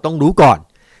นี้เราต้องรู้ก่อน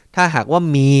ถ้าหากว่า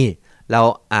เรา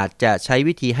อาจจะใช้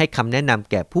วิธีให้คำแนะนำ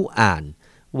แก่ผู้อ่าน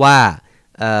ว่า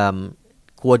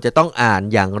ควรจะต้องอ่าน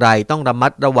อย่างไรต้องระมั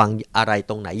ดระวังอะไร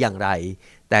ตรงไหนอย่างไร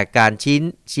แต่การ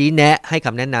ชี้แนะให้ค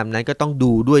ำแนะนำนั้นก็ต้อง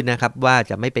ดูด้วยนะครับว่า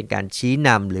จะไม่เป็นการชี้น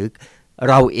ำหรือ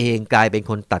เราเองกลายเป็น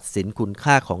คนตัดสินคุณ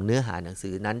ค่าของเนื้อหาหนังสื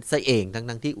อนั้นซะเอง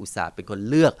ทั้งที่อุตส่าห์เป็นคน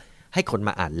เลือกให้คนม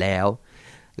าอ่านแล้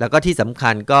วก็ที่สำคั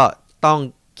ญก็ต้อง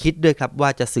คิดด้วยครับว่า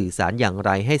จะสื่อสารอย่างไ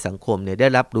รให้สังคมได้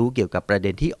รับรู้เกี่ยวกับประเด็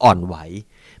นที่อ่อนไหว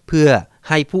เพื่อ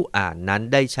ให้ผู้อ่านนั้น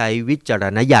ได้ใช้วิจาร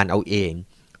ณญาณเอาเอง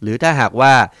หรือถ้าหากว่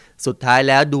าสุดท้าย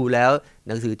แล้วดูแล้วห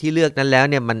นังสือที่เลือกนั้นแล้ว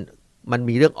เนี่ยมัน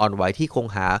มีเรื่องอ่อนไหวที่คง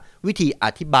หาวิธีอ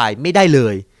ธิบายไม่ได้เล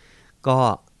ยก็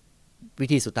วิ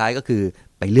ธีสุดท้ายก็คือ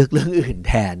ไปเลือกเรื่องอื่น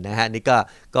แทนนะฮะนี่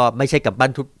ก็ไม่ใช่กับบ้า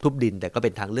นทุบดินแต่ก็เป็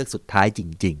นทางเลือกสุดท้ายจ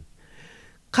ริง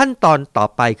ๆขั้นตอนต่อ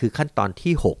ไปคือขั้นตอน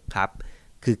ที่6ครับ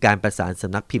คือการประสานส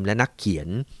ำนักพิมพ์และนักเขียน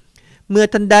เมื่อ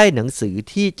ท่านได้หนังสือ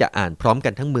ที่จะอ่านพร้อมกั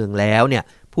นทั้งเมืองแล้วเนี่ย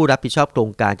ผู้รับผิดชอบโคร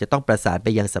งการจะต้องประสานไป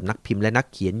ยังสำนักพิมพ์และนัก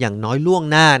เขียนอย่างน้อยล่วง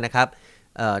หน้านะครับ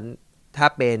ถ้า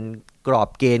เป็นกรอบ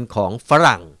เกณฑ์ของฝ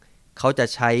รั่ง เขาจะ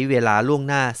ใช้เวลาล่วง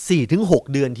หน้า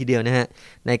 4-6 เดือนทีเดียวนะฮะ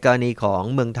ในกรณีของ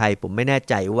เมืองไทยผมไม่แน่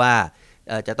ใจว่า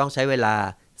จะต้องใช้เวลา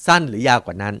สั้นหรือยาวก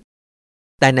ว่านั้น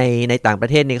แต่ในต่างประ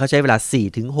เทศนี่เขาใช้เวลา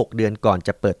 4-6 เดือนก่อนจ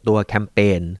ะเปิดตัวแคมเป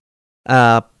ญ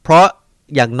เพราะ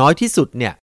อย่างน้อยที่สุดเนี่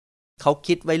ยเขา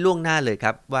คิดไว้ล่วงหน้าเลยค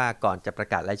รับว่าก่อนจะประ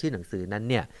กาศรายชื่อหนังสือนั้น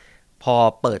เนี่ยพอ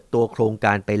เปิดตัวโครงก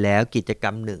ารไปแล้วกิจกร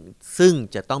รมหนึ่งซึ่ง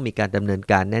จะต้องมีการดำเนิน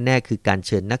การแน่ๆคือการเ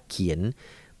ชิญนักเขียน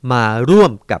มาร่ว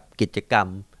มกับกิจกรรม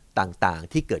ต่าง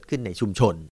ๆที่เกิดขึ้นในชุมช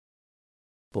น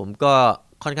ผมก็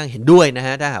ค่อนข้างเห็นด้วยนะฮ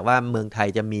ะถ้าหากว่าเมืองไทย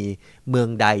จะมีเมือง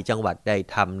ใดจังหวัดใด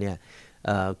ทำเนี่ย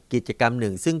กิจกรรมห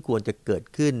นึ่งซึ่งควรจะเกิด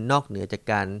ขึ้นนอกเหนือจาก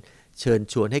การเชิญ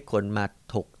ชวนให้คนมา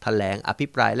ถกแถลงอภิ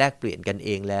ปรายแลกเปลี่ยนกันเอ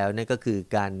งแล้วนั่นก็คือ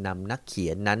การนำนักเขี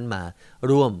ยนนั้นมา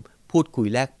ร่วมพูดคุย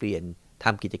แลกเปลี่ยนท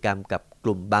ำกิจกรรมกับก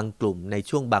ลุ่มบางกลุ่มใน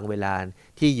ช่วงบางเวลา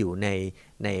ที่อยู่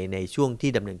ในช่วง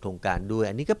ที่ดำเนินโครงการด้วย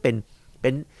อันนี้ก็เ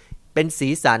ป็นสี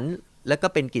สันแล้วก็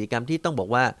เป็นกิจกรรมที่ต้องบอก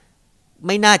ว่าไ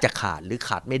ม่น่าจะขาดหรือข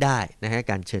าดไม่ได้นะฮะ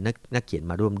การเชิญนักเขียน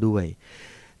มาร่วมด้วย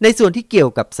ในส่วนที่เกี่ย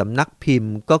วกับสำนักพิม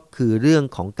พ์ก็คือเรื่อง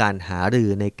ของการหารือ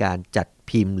ในการจัด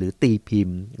พิมพ์หรือตีพิม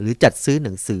พ์หรือจัดซื้อห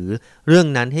นังสือเรื่อง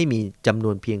นั้นให้มีจำน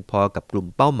วนเพียงพอกับกลุ่ม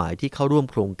เป้าหมายที่เข้าร่วม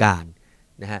โครงการ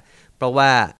นะฮะเพราะว่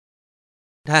า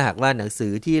ถ้าหากว่าหนังสื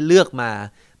อที่เลือกมา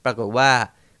ปรากฏว่า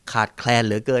ขาดแคลนเ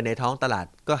หลือเกินในท้องตลาด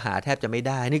ก็หาแทบจะไม่ไ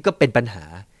ด้นี่ก็เป็นปัญหา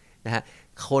นะฮะ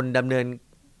คนดำเนิน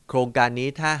โครงการนี้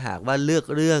ถ้าหากว่าเลือก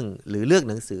เรื่องหรือเลือก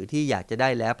หนังสือที่อยากจะได้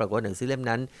แล้วปรากฏว่าหนังสือเล่ม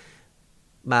นั้น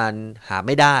มันหาไ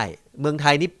ม่ได้เมืองไท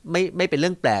ยนี่ไม่เป็นเรื่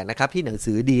องแปลกนะครับที่หนัง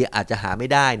สือดีอาจจะหาไม่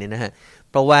ได้เนี่ยนะฮะ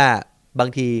เพราะว่าบาง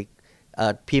ที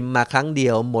พิมพ์มาครั้งเดี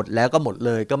ยวหมดแล้วก็หมดเ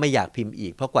ลยก็ไม่อยากพิมพ์อี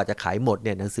กเพราะกว่าจะขายหมดเ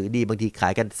นี่ยหนังสือดีบางทีขา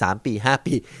ยกัน3ปี5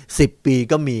ปี10ปี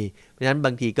ก็มีเพราะฉะนั้นบ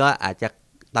างทีก็อาจจะ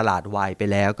ตลาดวายไป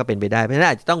แล้วก็เป็นไปได้เพราะฉะนั้น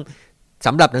อาจจะต้องส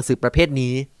ำหรับหนังสือประเภท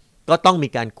นี้ก็ต้องมี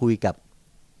การคุยกับ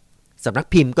สำนัก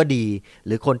พิมพ์ก็ดีห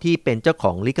รือคนที่เป็นเจ้าข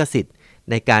องลิขสิทธิ์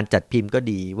ในการจัดพิมพ์ก็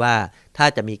ดีว่าถ้า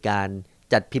จะมีการ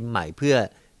จัดพิมพ์ใหม่เพื่อ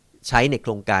ใช้ในโค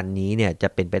รงการนี้เนี่ยจะ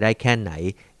เป็นไปได้แค่ไหน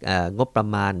งบประ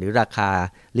มาณหรือราคา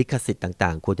ลิขสิทธิ์ต่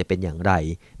างๆควรจะเป็นอย่างไร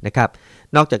นะครับ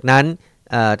นอกจากนั้น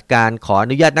การขออ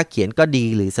นุญาตนักเขียนก็ดี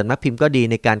หรือสำนักพิมพ์ก็ดี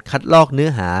ในการคัดลอกเนื้อ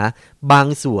หาบาง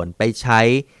ส่วนไปใช้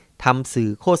ทำสื่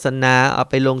อโฆษณาเอา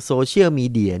ไปลงโซเชียลมี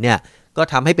เดียเนี่ยก็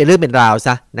ทำให้เป็นเรื่องเป็นราวซ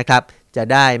ะนะครับจะ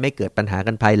ได้ไม่เกิดปัญหา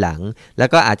กันภายหลังแล้ว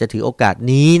ก็อาจจะถือโอกาส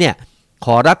นี้เนี่ยข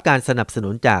อรับการสนับสนุ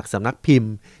นจากสำนักพิม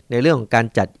พ์ในเรื่องของการ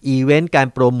จัดอีเวนต์การ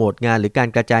โปรโมทงานหรือการ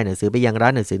กระจายหนังสือไปยังร้า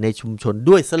นหนังสือในชุมชน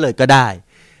ด้วยซะเลยก็ได้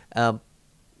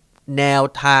แนว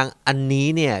ทางอันนี้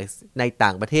เนี่ยในต่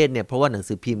างประเทศเนี่ยเพราะว่าหนัง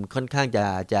สือพิมพ์ค่อนข้าง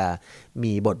จะ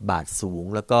มีบทบาทสูง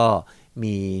แล้วก็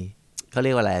มีเขาเรี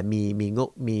ยกว่าอะไร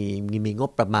มีง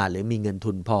บประมาณหรือมีเงิน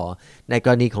ทุนพอในก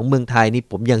รณีของเมืองไทยนี่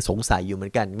ผมยังสงสัยอยู่เหมื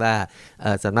อนกันว่า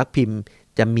สำนักพิมพ์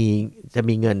จะ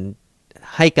มีเงิน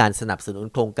ให้การสนับสนุน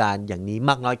โครงการอย่างนี้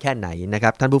มากน้อยแค่ไหนนะค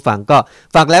รับท่านผู้ฟังก็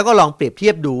ฟังแล้วก็ลองเปรียบเที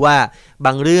ยบดูว่าบ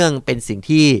างเรื่องเป็นสิ่ง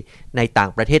ที่ในต่า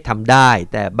งประเทศทำได้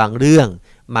แต่บางเรื่อง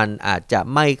มันอาจจะ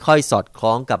ไม่ค่อยสอดค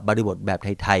ล้องกับบริบทแบบ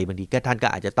ไทยๆบางทีก็ท่านก็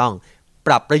อาจจะต้องป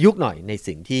รับประยุกต์หน่อยใน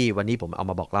สิ่งที่วันนี้ผมเอา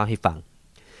มาบอกเล่าให้ฟัง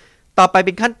ต่อไปเ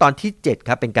ป็นขั้นตอนที่7ค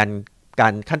รับเป็นกา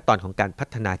รขั้นตอนของการพั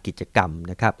ฒนากิจกรรม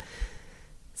นะครับ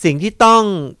สิ่งที่ต้อง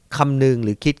คำนึงห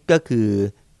รือคิดก็คือ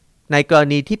ในกร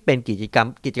ณีที่เป็นกิจกร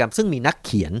รมซึ่งมีนักเ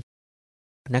ขียน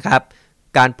นะครับ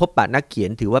การพบปะนักเขียน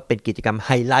ถือว่าเป็นกิจกรรมไฮ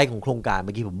ไลท์ของโครงการเ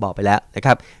มื่อกี้ผมบอกไปแล้วนะค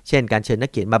รับเช่นการเชิญนั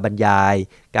กเขียนมาบรรยาย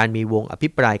การมีวงอภิ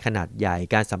ปรายขนาดใหญ่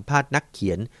การสัมภาษณ์นักเขี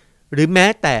ยนหรือแม้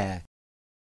แต่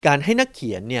การให้นักเ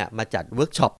ขียนเนี่ยมาจัดเวิร์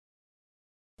กช็อป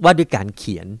ว่าด้วยการเ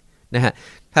ขียนนะฮะ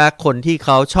ถ้าคนที่เข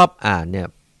าชอบอ่านเนี่ย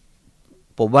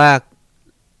ผมว่า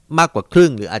มากกว่าครึ่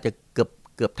งหรืออาจจะเ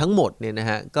กือบทั้งหมดเนี่ยนะ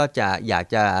ฮะก็จะอยาก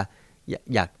จ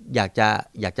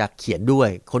ะเขียนด้วย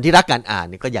คนที่รักการอ่าน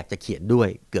เนี่ยก็อยากจะเขียนด้วย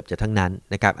เกือบจะทั้งนั้น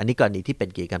นะครับอันนี้กรณีที่เป็น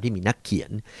กิจกรรมที่มีนักเขีย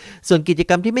นส่วนกิจก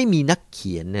รรมที่ไม่มีนักเ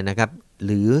ขียนเนี่ยนะครับห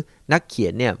รือนักเขีย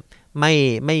นเนี่ยไ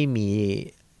ม่มี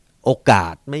โอกา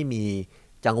สไม่มี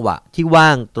จังหวะที่ว่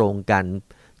างตรงกัน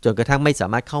จนกระทั่งไม่สา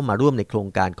มารถเข้ามาร่วมในโครง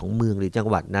การของเมืองหรือจัง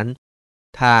หวัดนั้น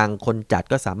ทางคนจัด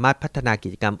ก็สามารถพัฒนากิ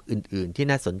จกรรมอื่นๆที่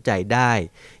น่าสนใจได้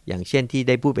อย่างเช่นที่ไ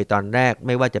ด้พูดไปตอนแรกไ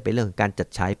ม่ว่าจะเป็นเรื่องของการจัด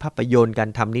ฉายภาพยนตร์การ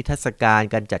ทำนิทรรศการ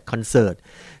การจัดคอนเสิร์ต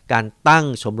การตั้ง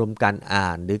ชมรมการอ่า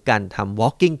นหรือการทำ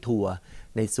walking tour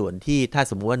ในส่วนที่ถ้า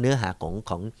สมมุติว่าเนื้อหา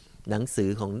ของหนังสือ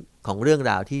ของเรื่อง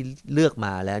ราวที่เลือกม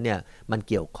าแล้วเนี่ยมัน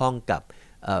เกี่ยวข้องกับ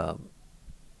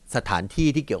สถานที่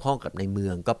ที่เกี่ยวข้องกับในเมื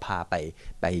องก็พา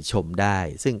ไปชมได้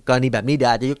ซึ่งกรณีแบบนี้เดี๋ย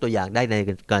วอาจจะยกตัวอย่างได้ใน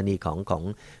กรณีของ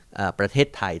ประเทศ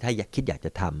ไทยถ้าอยากจ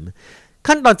ะทำ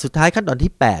ขั้นตอนสุดท้ายขั้นตอน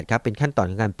ที่8ครับเป็นขั้นตอน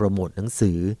ของการโปรโมทหนัง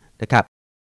สือนะครับ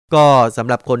ก็สำ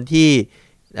หรับคนที่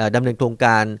ดำเนินโครงก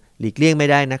ารหลีกเลี่ยงไม่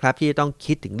ได้นะครับที่จะต้อง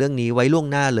คิดถึงเรื่องนี้ไว้ล่วง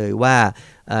หน้าเลยว่า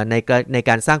ใน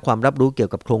การสร้างความรับรู้เกี่ย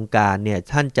วกับโครงการเนี่ย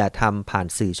ท่านจะทำผ่าน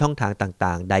สื่อช่องทาง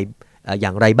ต่างๆใดอย่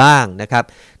างไรบ้างนะครับ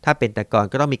ถ้าเป็นแต่ก่อน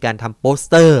ก็ต้องมีการทำโปส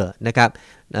เตอร์นะครับ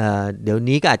เดี๋ยว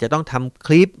นี้ก็อาจจะต้องทำค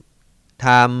ลิปท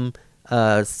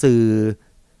ำสื่อ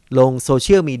ลงโซเ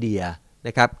ชียลมีเดียน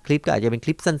ะครับคลิปก็อาจจะเป็นค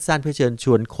ลิปสั้นๆเพื่อเชิญช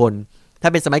วนคนถ้า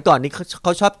เป็นสมัยก่อนนี้เข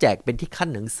าชอบแจกเป็นที่ขั้น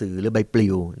หนังสือหรือใบปลิ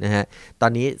วนะฮะตอ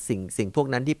นนี้สิ่งพวก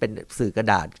นั้นที่เป็นสื่อกระ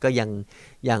ดาษก็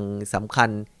ยังสำคัญ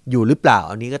อยู่หรือเปล่า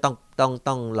อันนี้ก็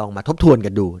ต้องลองมาทบทวนกั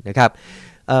นดูนะครับ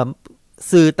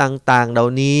สื่อต่างๆเหล่า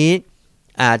นี้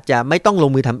อาจจะไม่ต้องล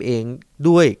งมือทำเอง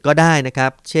ด้วยก็ได้นะครั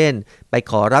บเช่นไป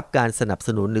ขอรับการสนับส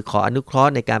นุนหรือขออนุเคราะ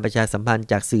ห์ในการประชาสัมพันธ์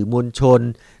จากสื่อมวลชน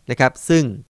นะครับซึ่ง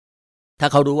ถ้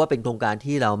าเขารู้ว่าเป็นโครงการ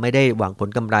ที่เราไม่ได้หวังผล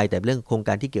กำไรแต่เรื่องโครงก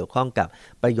ารที่เกี่ยวข้องกับ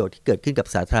ประโยชน์ที่เกิดขึ้นกับ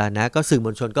สาธารณะก็สื่อม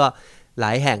วลชนก็หล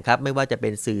ายแห่งครับไม่ว่าจะเป็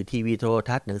นสื่อทีวีโทร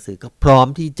ทัศน์หนังสือก็พร้อม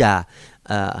ที่จะ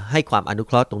ให้ความอนุเ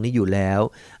คราะห์ตรงนี้อยู่แล้ว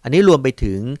อันนี้รวมไป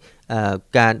ถึง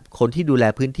การคนที่ดูแล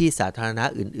พื้นที่สาธารณะ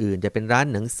อื่นๆจะเป็นร้าน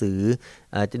หนังสือ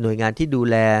หน่วยงานที่ดู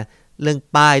แลเรื่อง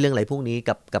ป้ายเรื่องอะไรพวกนี้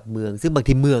กับเมืองซึ่งบาง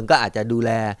ทีเมืองก็อาจจะดูแ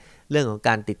ลเรื่องของก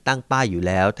ารติดตั้งป้ายอยู่แ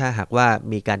ล้วถ้าหากว่า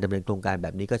มีการดำเนินโครงการแบ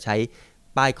บนี้ก็ใช้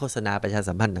ป้ายโฆษณาประชา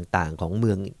สัมพันธ์ต่างๆของเ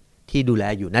มืองที่ดูแล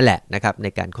อยู่นั่นแหละนะครับใน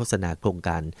การโฆษณาโครงก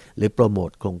ารหรือโปรโมท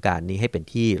โครงการนี้ให้เป็น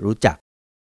ที่รู้จัก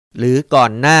หรือก่อ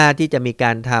นหน้าที่จะมีก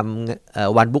ารท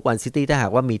ำวันบุ๊กวันซิตี้ถ้าหา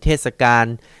กว่ามีเทศกาล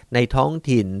ในท้อง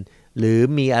ถิ่นหรือ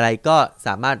มีอะไรก็ส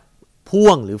ามารถพ่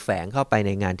วงหรือแฝงเข้าไปใ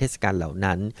นงานเทศกาลเหล่า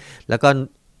นั้นแล้วก็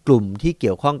กลุ่มที่เ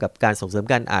กี่ยวข้องกับการส่งเสริม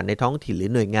การอ่านในท้องถิ่นหรือ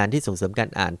หน่วยงานที่ส่งเสริมการ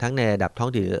อ่านทั้งในระดับท้อ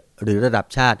งถิ่นหรือระดับ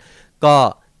ชาติก็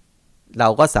เรา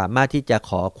ก็สามารถที่จะ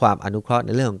ขอความอนุเคราะห์ใน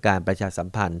เรื่องของการประชาสัม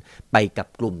พันธ์ไปกับ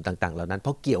กลุ่มต่างๆเหล่านั้นเพร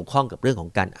าะเกี่ยวข้องกับเรื่องขอ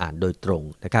งการอ่านโดยตรง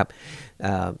นะครับ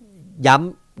ย้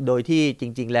ำโดยที่จ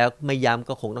ริงๆแล้วไม่ย้ำ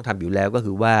ก็คงต้องทำอยู่แล้วก็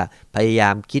คือว่าพยายา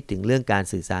มคิดถึงเรื่องการ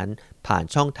สื่อสารผ่าน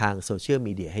ช่องทางโซเชียล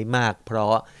มีเดียให้มากเพรา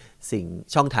ะ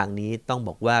ช่องทางนี้ต้องบ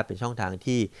อกว่าเป็นช่องทาง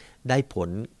ที่ได้ผล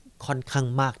ค่อนข้าง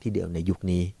มากทีเดียวในยุค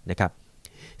นี้นะครับ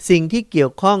สิ่งที่เกี่ย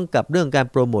วข้องกับเรื่องการ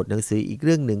โปรโมทหนังสืออีกเ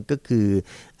รื่องหนึ่งก็คือ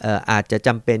อาจจะจ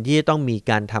ำเป็นที่จะต้องมี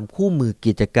การทำคู่มือ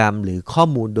กิจกรรมหรือข้อ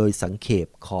มูลโดยสังเขป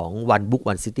ของ One Book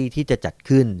One City ที่จะจัด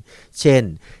ขึ้นเช่น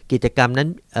กิจกรรมนั้น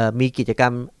มีกิจกรร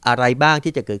มอะไรบ้าง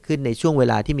ที่จะเกิดขึ้นในช่วงเว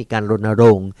ลาที่มีการรณร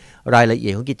งค์รายละเอี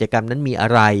ยดของกิจกรรมนั้นมีอะ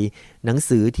ไรหนัง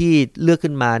สือที่เลือก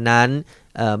ขึ้นมานั้น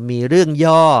มีเรื่อง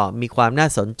ย่อมีความน่า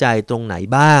สนใจตรงไหน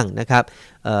บ้างนะครับ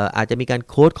อาจจะมีการ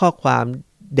โค้ดข้อความ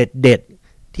เด็ด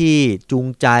ที่จูง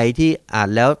ใจที่อ่าน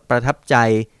แล้วประทับใจ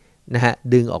นะฮะ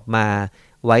ดึงออกมา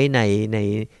ไว้ใ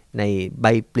นใบ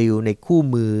ปลิวในคู่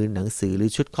มือหนังสือหรือ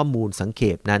ชุดข้อมูลสังเข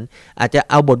ปนั้นอาจจะ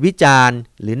เอาบทวิจารณ์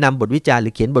หรือนำบทวิจารณ์หรื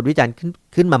อเขียนบทวิจารณ์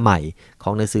ขึ้นมาใหม่ข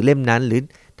องหนังสือเล่มนั้นหรือ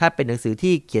ถ้าเป็นหนังสือ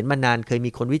ที่เขียนมานานเคยมี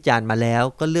คนวิจารณ์มาแล้ว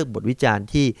ก็เลือกบทวิจารณ์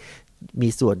ที่มี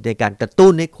ส่วนในการกระตุ้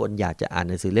นให้คนอยากจะอ่าน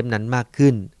หนังสือเล่มนั้นมาก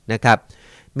ขึ้นนะครับ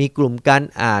มีกลุ่มการ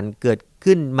อ่านเกิด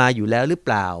ขึ้นมาอยู่แล้วหรือเป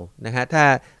ล่านะฮะถ้า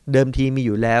เดิมทีมีอ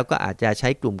ยู่แล้วก็อาจจะใช้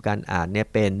กลุ่มการอ่านเนี่ย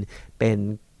เป็น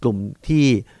กลุ่มที่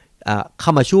เข้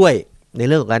ามาช่วยในเ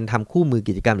รื่องของการทำคู่มือ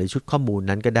กิจกรรมหรือชุดข้อมูล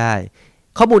นั้นก็ได้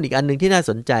ข้อมูลอีกอันนึงที่น่า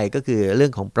สนใจก็คือเรื่อ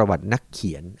งของประวัตินักเ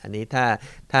ขียนอันนี้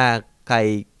ถ้าใคร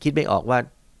คิดไม่ออกว่า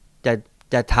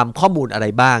จะทำข้อมูลอะไร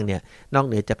บ้างเนี่ยนอกเ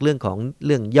หนือจากเรื่องของเ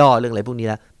รื่องย่อเรื่องอะไรพวกนี้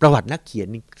แล้วประวัตินักเขียน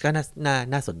นี่ก็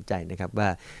น่าสนใจนะครับว่า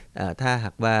ถ้าหา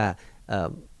กว่า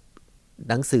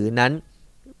หนังสือนั้น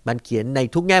มันเขียนใน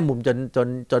ทุกแง่มุม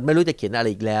จนไม่รู้จะเขียนอะไร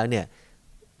อีกแล้วเนี่ย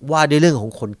ว่าด้วยเรื่องขอ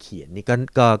งคนเขียนนี่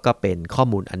ก็เป็นข้อ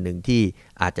มูลอันนึงที่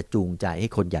อาจจะจูงใจให้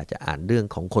คนอยากจะอ่านเรื่อง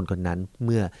ของคนคนนั้นเ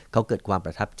มื่อเขาเกิดความป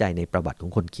ระทับใจในประวัติขอ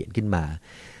งคนเขียนขึ้นมา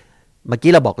เมื่อ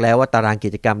กี้เราบอกแล้วว่าตารางกิ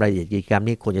จกรรมรายละเอียดกิจกรรม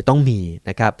นี่ควรจะต้องมี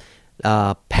นะครับ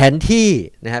แผนที่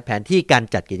นะฮะแผนที่การ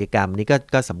จัดกิจกรรมนี่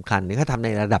ก็สำคัญถ้าทำใน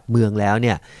ระดับเมืองแล้วเ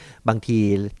นี่ยบางที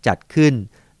จัดขึ้น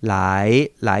ห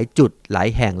ลายจุดหลาย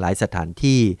แห่งหลายสถาน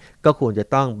ที่ก็ควรจะ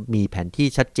ต้องมีแผนที่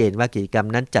ชัดเจนว่ากิจกรรม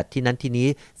นั้นจัดที่นั้นที่นี้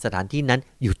สถานที่นั้น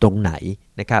อยู่ตรงไหน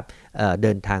นะครับเ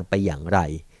ดินทางไปอย่างไร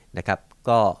นะครับ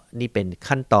ก็นี่เป็น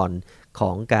ขั้นตอนข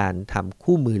องการทำ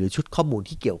คู่มือหรือชุดข้อมูล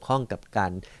ที่เกี่ยวข้องกับกา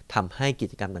รทำให้กิ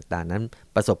จกรรมต่างๆนั้น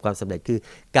ประสบความสำเร็จคือ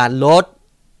การลด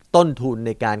ต้นทุนใ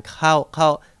นการเข้า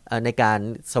ในการ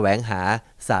แสวงหา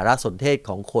สารสนเทศข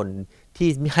องคนที่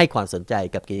ให้ความสนใจ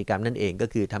กับกิจกรรมนั่นเองก็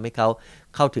คือทำให้เขา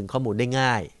เข้าถึงข้อมูลได้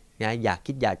ง่ายนะอยาก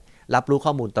รับรู้ข้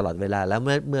อมูลตลอดเวลาแล้ว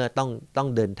เมื่อต้อง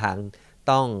เดินทาง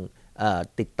ต้อง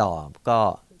ติดต่อก็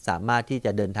สามารถที่จ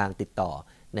ะเดินทางติดต่อ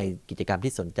ในกิจกรรม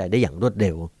ที่สนใจได้อย่างรวดเ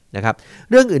ร็วนะครับ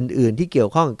เรื่องอื่นๆที่เกี่ย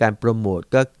วข้องกับการโปรโมท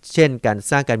ก็เช่นการ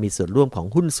สร้างการมีส่วนร่วมของ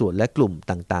หุ้นส่วนและกลุ่ม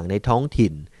ต่างๆในท้อง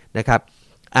ถิ่นนะครับ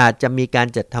อาจจะมีการ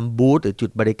จัดทำบูธหรือจุ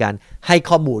ดบริการให้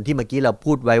ข้อมูลที่เมื่อกี้เรา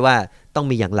พูดไว้ว่าต้อง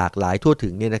มีอย่างหลากหลายทั่วถึ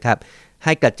งเนี่ยนะครับ ใ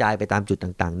ห้กระจายไปตามจุด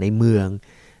ต่างๆในเมือง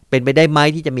เป็นไปได้ไหม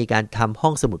ที่จะมีการทำห้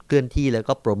องสมุดเคลื่อนที่แล้ว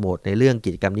ก็โปรโมทในเรื่อง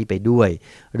กิจกรรมนี้ไปด้วย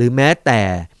หรือแม้แ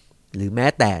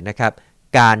ต่นะครับ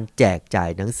การแจกจ่าย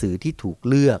หนังสือที่ถูก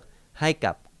เลือกให้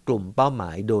กับกลุ่มเป้าหม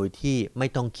ายโดยที่ไม่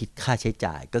ต้องคิดค่าใช้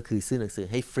จ่ายก็คือซื้อหนังสือ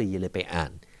ให้ฟรีเลยไปอ่า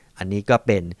นอันนี้ก็เ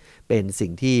ป็นสิ่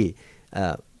งที่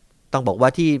ต้องบอกว่า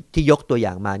ที่ยกตัวอ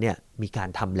ย่างมาเนี่ยมีการ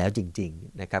ทำแล้วจริง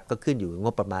ๆนะครับก็ขึ้นอยู่ง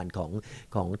บประมาณ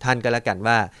ของท่านก็แล้วกัน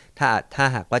ว่าถ้า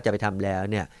หากว่าจะไปทำแล้ว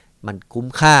เนี่ยมันคุ้ม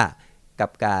ค่ากับ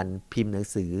การพิมพ์หนัง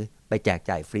สือไปแจก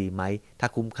จ่ายฟรีไหมถ้า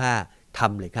คุ้มค่าท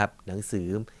ำเลยครับหนังสือ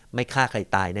ไม่ฆ่าใคร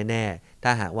ตายแน่ๆถ้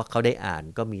าหากว่าเขาได้อ่าน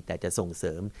ก็มีแต่จะส่งเส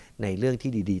ริมในเรื่อง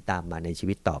ที่ดีๆตามมาในชี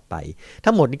วิตต่อไป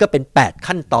ทั้งหมดนี้ก็เป็น8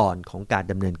ขั้นตอนของการ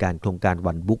ดำเนินการโครงการ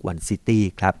One Book One City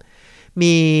ครับ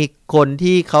มีคน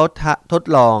ที่เขาทด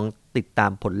ลองติดตา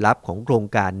มผลลัพธ์ของโครง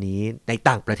การนี้ใน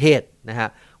ต่างประเทศนะฮะ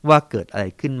ว่าเกิดอะไร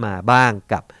ขึ้นมาบ้าง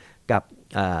กับ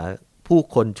ผู้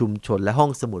คนชุมชนและห้อ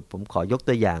งสมุดผมขอยก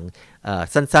ตัวอย่าง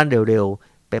สั้นๆเร็ว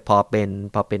ๆไปพอเ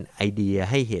ป็นไอเดีย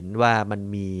ให้เห็นว่ามัน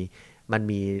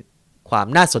มีความ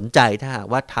น่าสนใจถ้าหาก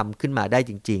ว่าทำขึ้นมาได้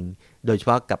จริงๆโดยเฉ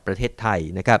พาะกับประเทศไทย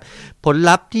นะครับผล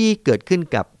ลัพธ์ที่เกิดขึ้น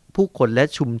กับผู้คนและ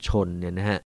ชุมชนเนี่ยนะ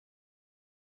ฮะ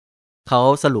เขา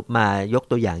สรุปมายก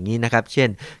ตัวอย่างนี้นะครับเช่น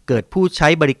เกิดผู้ใช้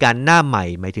บริการหน้าใหม่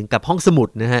หมายถึงกับห้องสมุด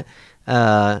นะฮะ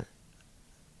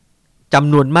จ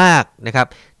ำนวนมากนะครับ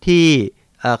ที่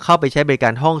เข้าไปใช้บริกา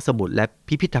รห้องสมุดและ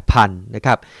พิพิธภัณฑ์นะค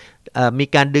รับมี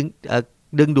การ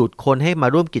ดึงดูดคนให้มา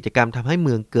ร่วมกิจกรรมทำให้เ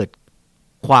มืองเกิด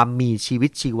ความมีชีวิ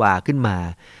ตชีวาขึ้นมา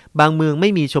บางเมืองไม่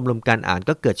มีชมรมการอ่าน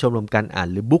ก็เกิดชมรมการอ่าน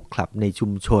หรือบุ๊กคลับในชุ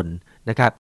มชนนะครั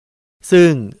บซึ่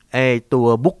งตัว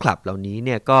บุ๊กคลับเหล่านี้เ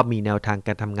นี่ยก็มีแนวทางก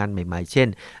ารทำงานใหม่ๆเช่น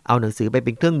เอาหนังสือไปเ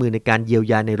ป็นเครื่องมือในการเยียว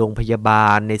ยาในโรงพยาบา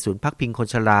ลในศูนย์พักพิงคน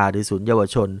ชราหรือศูนย์เยาว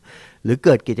ชนหรือเ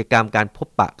กิดกิจกรรมการพบ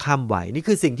ปะข้ามวัยนี่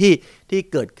คือสิ่งที่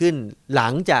เกิดขึ้นหลั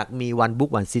งจากมี One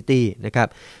Book One City นะครับ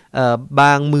บ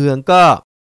างเมืองก็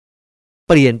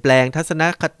เปลี่ยนแปลงทัศน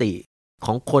คติข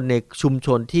องคนในชุมช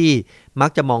นที่มัก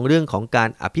จะมองเรื่องของการ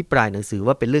อภิปรายหนังสือ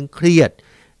ว่าเป็นเรื่องเครียด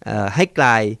ให้กล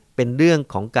ายเป็นเรื่อง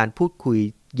ของการพูดคุย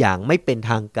อย่างไม่เป็น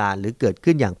ทางการหรือเกิด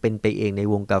ขึ้นอย่างเป็นไปเองใน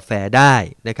วงกาแฟได้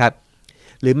นะครับ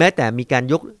หรือแม้แต่มีการ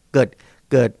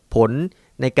เกิดผล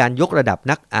ในการยกระดับ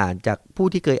นักอ่านจากผู้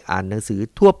ที่เคยอ่านหนังสือ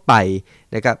ทั่วไป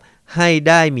นะครับให้ไ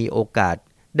ด้มีโอกาส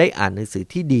ได้อ่านหนังสือ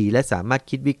ที่ดีและสามารถ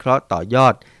คิดวิเคราะห์ต่อยอ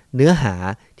ดเนื้อหา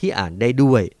ที่อ่านได้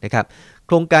ด้วยนะครับโ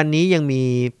ครงการนี้ยังมี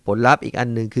ผลลัพธ์อีกอัน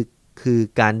นึงคือ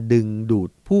การดึงดูด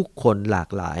ผู้คนหลาก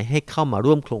หลายให้เข้ามา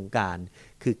ร่วมโครงการ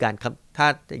คือการถ้า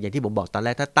อย่างที่ผมบอกตอนแร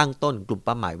กถ้าตั้งต้นกลุ่มเ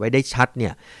ป้าหมายไว้ได้ชัดเนี่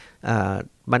ย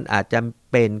มันอาจจะ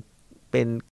เป็น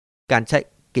การใช้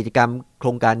กิจกรรมโคร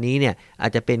งการนี้เนี่ยอา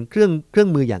จจะเป็นเครื่อง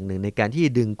มืออย่างหนึ่งในการที่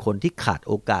ดึงคนที่ขาด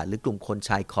โอกาสหรือกลุ่มคนช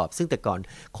ายขอบซึ่งแต่ก่อน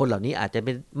คนเหล่านี้อาจจะ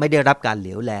ไม่ได้รับการเห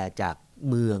ลียวแลจาก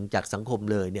เมืองจากสังคม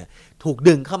เลยเนี่ยถูก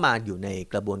ดึงเข้ามาอยู่ใน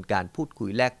กระบวนการพูดคุย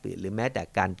แลกเปลี่ยนหรือแม้แต่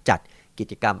การจัดกิ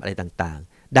จกรรมอะไรต่าง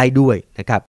ๆได้ด้วยนะ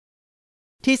ครับ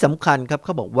ที่สำคัญครับเข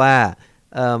าบอกว่า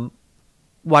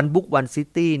One Book One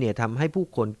City เนี่ยทำให้ผู้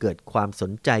คนเกิดความส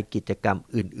นใจกิจกรรม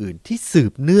อื่นๆที่สื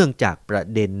บเนื่องจากประ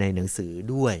เด็นในหนังสือ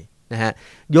ด้วยนะฮะ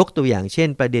ยกตัวอย่างเช่น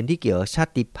ประเด็นที่เกี่ยวกับชา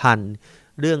ติพันธุ์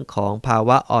เรื่องของภาว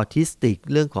ะออทิสติก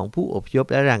เรื่องของผู้อพยพ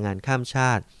และแรงงานข้ามช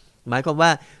าติหมายความว่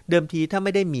าเดิมทีถ้าไ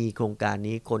ม่ได้มีโครงการ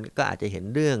นี้คนก็อาจจะเห็น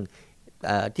เรื่อง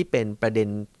ที่เป็นประเด็น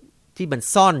ที่มัน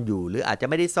ซ่อนอยู่หรืออาจจะ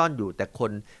ไม่ได้ซ่อนอยู่แต่ค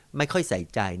นไม่ค่อยใส่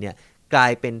ใจเนี่ยกลา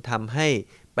ยเป็นทำให้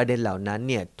ประเด็นเหล่านั้น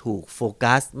เนี่ยถูกโฟ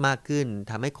กัสมากขึ้น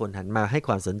ทำให้คนหันมาให้ค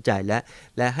วามสนใจ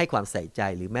และให้ความใส่ใจ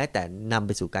หรือแม้แต่นำไ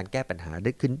ปสู่การแก้ปัญหาไ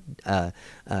ด้ขึ้น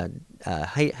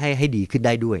ให้ดีขึ้นไ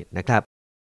ด้ด้วยนะครับ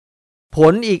ผ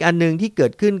ลอีกอันนึงที่เกิ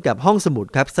ดขึ้นกับห้องสมุด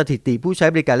ครับสถิติผู้ใช้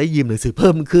บริการและยืมหนังสือเ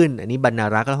พิ่มขึ้นอันนี้บรรณา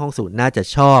รักษ์และห้องสมุดน่าจะ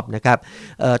ชอบนะครับ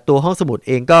ตัวห้องสมุดเ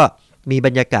องก็มีบ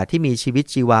รรยากาศที่มีชีวิต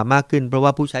ชีวามากขึ้นเพราะว่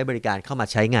าผู้ใช้บริการเข้ามา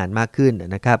ใช้งานมากขึ้น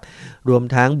นะครับรวม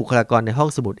ทั้งบุคลากรในห้อง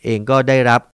สมุดเองก็ได้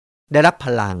รับพ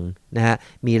ลังนะฮะ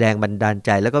มีแรงบันดาลใจ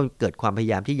แล้วก็เกิดความพย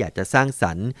ายามที่อยากจะสร้างส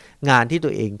รรค์งานที่ตั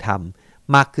วเองท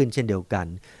ำมากขึ้นเช่นเดียวกัน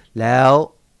แล้ว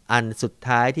อันสุด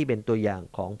ท้ายที่เป็นตัวอย่าง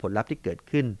ของผลลัพธ์ที่เกิด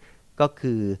ขึ้นก็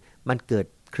คือมันเกิด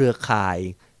เครือข่าย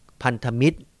พันธมิ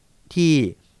ตรที่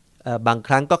บางค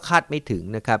รั้งก็คาดไม่ถึง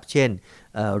นะครับเช่น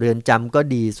เรือนจำก็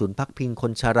ดีศูนย์พักพิงค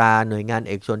นชราหน่วยงานเ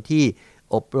อกชนที่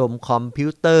อบรมคอมพิ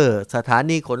วเตอร์สถา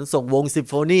นีขนส่งวงซิม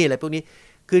โฟนีอะไรพวกนี้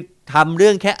คือทำเรื่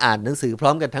องแค่อ่านหนังสือพร้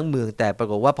อมกันทั้งเมืองแต่ปรา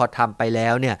กฏว่าพอทำไปแล้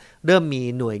วเนี่ยเริ่มมี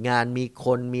หน่วยงานมีค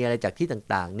นมีอะไรจากที่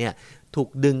ต่างๆเนี่ยถูก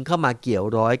ดึงเข้ามาเกี่ยว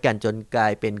ร้อยกันจนกลา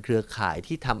ยเป็นเครือข่าย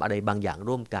ที่ทำอะไรบางอย่าง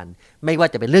ร่วมกันไม่ว่า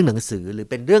จะเป็นเรื่องหนังสือหรือ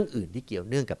เป็นเรื่องอื่นที่เกี่ยว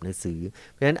เนื่องกับหนังสือ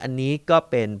เพราะฉะนั้นอันนี้ก็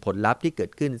เป็นผลลัพธ์ที่เกิ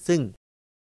ดขึ้นซึ่ง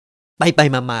ไป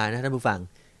มาๆนะท่านผู้ฟัง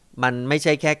มันไม่ใ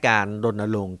ช่แค่การรณ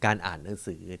รงค์การอ่านหนัง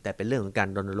สือแต่เป็นเรื่องของการ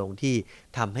รณรงค์ที่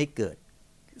ทำให้เกิด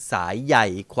สายใย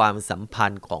ความสัมพั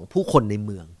นธ์ของผู้คนในเ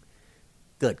มือง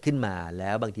เกิดขึ้นมาแ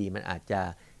ล้วบางทีมันอาจจะ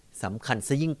สำคัญซ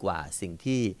ะยิ่งกว่าสิ่ง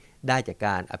ที่ได้จากก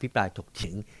ารอภิปรายถกเถี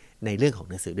ยงในเรื่องของ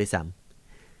หนังสือด้วยซ้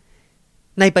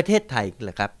ำในประเทศไทยแห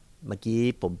ละครับเมื่อกี้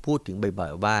ผมพูดถึงบ่อ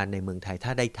ยๆว่าในเมืองไทยถ้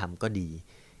าได้ทำก็ดี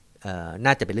น่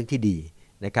าจะเป็นเรื่องที่ดี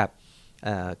นะครับ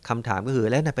คำถามก็คือ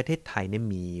แล้วในประเทศไทยเนี่ย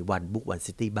มี One Book One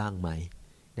City บ้างไหม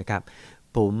นะครับ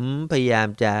ผมพยายาม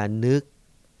จะนึก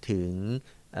ถึง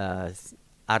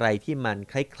อะไรที่มัน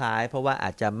คล้ายๆเพราะว่าอ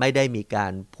าจจะไม่ได้มีกา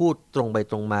รพูดตรงไป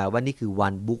ตรงมาว่านี่คือ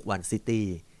One Book One City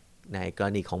ในกร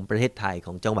ณีของประเทศไทยข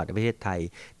องจังหวัดในประเทศไทย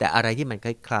แต่อะไรที่มันค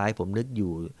ล้ายๆผมนึกอ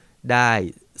ยู่ได้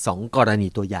2กรณี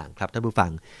ตัวอย่างครับท่านผู้ฟั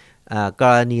งก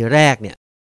รณีแรกเนี่ย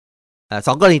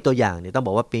2กรณีตัวอย่างเนี่ยต้องบ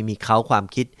อกว่ามีเขาความ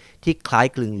คิดที่คล้าย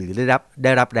คลึงหรือไ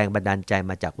ด้รับแรงบันดาลใจ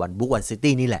มาจาก One Book One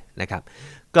City นี่แหละนะครับ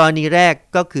กรณีแรก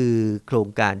ก็คือโครง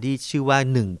การที่ชื่อว่า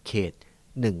1เขต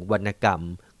1วรรณกรรม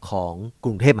ของก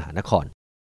รุงเทพมหานคร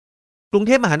กรุงเ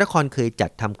ทพมหานครเคยจั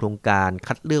ดทำโครงการ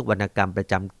คัดเลือกวรรณกรรมประ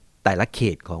จำแต่ละเข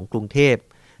ตของกรุงเทพ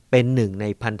เป็นหนึ่งใน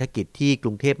พันธกิจที่ก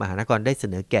รุงเทพมหานครได้เส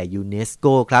นอแก่ยูเนสโก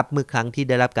ครับเมื่อครั้งที่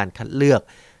ได้รับการคัดเลือก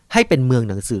ให้เป็นเมือง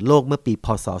หนังสือโลกเมื่อปีพ.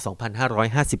ศ.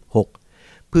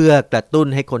 2556เพื่อกระตุ้น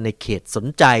ให้คนในเขตสน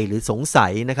ใจหรือสงสั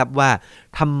ยนะครับว่า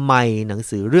ทำไมหนัง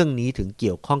สือเรื่องนี้ถึงเ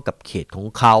กี่ยวข้องกับเขตของ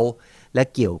เขาและ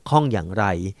เกี่ยวข้องอย่างไร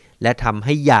และทำใ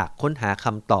ห้อยากค้นหาค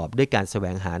ำตอบด้วยการแสว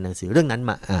งหาหนังสือเรื่องนั้น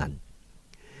มาอ่าน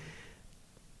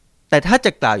แต่ถ้าจ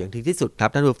ะกล่าวอย่างถึงที่สุดครับ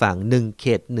ท่านผู้ฟัง1เข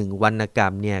ต1วรรณกรร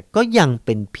มเนี่ยก็ยังเ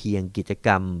ป็นเพียงกิจก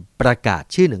รรมประกาศ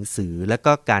ชื่อหนังสือและ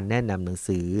ก็การแนะนำหนัง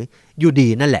สืออยู่ดี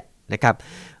นั่นแหละนะครับ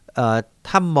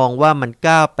ถ้ามองว่ามัน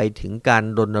ก้าวไปถึงการ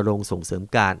รณรงค์ส่งเสริม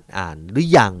การอ่านหรื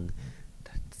อยัง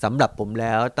สำหรับผมแ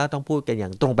ล้วต้องพูดกันอย่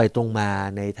างตรงไปตรงมา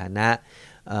ในฐานะ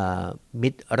มิ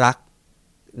ตรรัก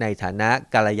ในฐานะ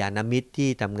กัลยาณมิตรที่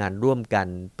ทำงานร่วมกัน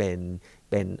เ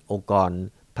ป็นองค์กร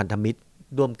พันธมิตร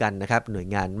ร่วมกันนะครับหน่วย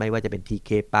งานไม่ว่าจะเป็น TK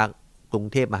Park กรุง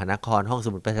เทพมหานครห้องส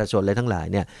มุดประชาชนอะไรทั้งหลาย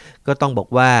เนี่ยก็ต้องบอก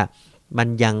ว่ามัน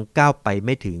ยังก้าวไปไ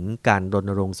ม่ถึงการร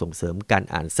ณรงค์ส่งเสริมการ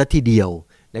อ่านซะทีเดียว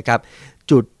นะครับ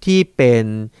จุดที่เป็น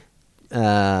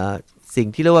สิ่ง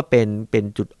ที่เรียกว่าเป็น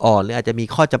จุดอ่อนหรืออาจจะมี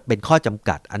ข้อจำ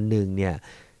กัดอันนึงเนี่ย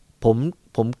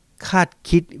ผมคาด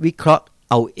คิดวิเคราะห์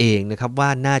เอาเองนะครับว่า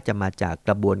น่าจะมาจากก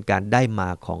ระบวนการได้มา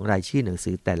ของรายชื่อหนัง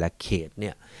สือแต่ละเขตเ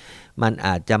นี่ยมันอ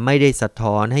าจจะไม่ได้สะ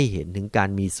ท้อนให้เห็นถึงการ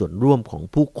มีส่วนร่วมของ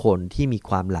ผู้คนที่มี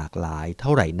ความหลากหลายเท่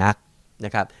าไหร่นักน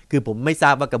ะครับคือผมไม่ทร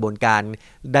าบว่ากระบวนการ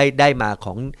ได้มาข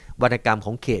องวรรณกรรมข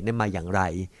องเขตเนี่ยมาอย่างไร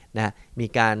นะมี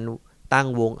การตั้ง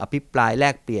วงอภิปรายแล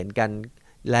กเปลี่ยนกัน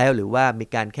แล้วหรือว่ามี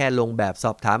การแค่ลงแบบส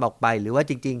อบถามออกไปหรือว่า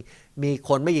จริงๆมีค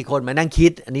นไม่กี่คนมานั่งคิ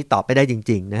ดอันนี้ตอบไม่ได้จ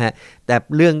ริงๆนะฮะแต่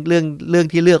เรื่อง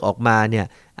ที่เลือกออกมาเนี่ย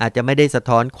อาจจะไม่ได้สะ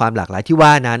ท้อนความหลากหลายที่ว่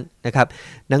านั้นนะครับ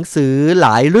หนังสือหล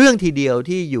ายเรื่องทีเดียว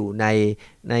ที่อยู่ใ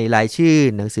นรายชื่อ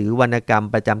หนังสือวรรณกรรม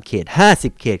ประจำเขต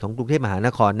50เขตของกรุงเทพมหาน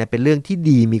ครเนี่ยเป็นเรื่องที่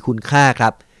ดีมีคุณค่าครั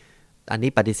บอันนี้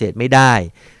ปฏิเสธไม่ได้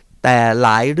แต่หล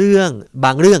ายเรื่องบ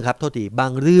างเรื่องครับโทษทีบา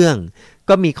งเรื่อง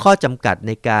ก็มีข้อจำกัดใ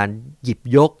นการหยิบ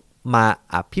ยกมา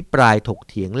อภิปรายถก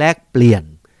เถียงแลกเปลี่ยน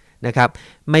นะครับ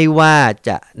ไม่ว่าจ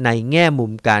ะในแง่มุ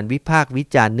มการวิพากษ์วิ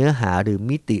จารณ์เนื้อหาหรือ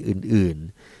มิติอื่น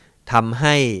ๆทำใ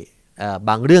ห้บ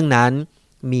างเรื่องนั้น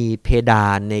มีเพดา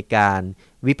นในการ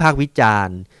วิพากษ์วิจาร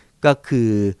ณ์ก็คื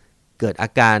อเกิดอา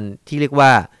การที่เรียกว่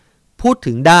าพูด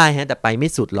ถึงได้ฮะแต่ไปไม่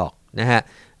สุดหรอกนะฮะ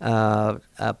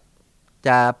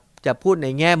จะพูดใน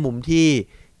แง่มุมที่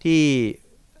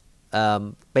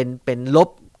เป็นลบ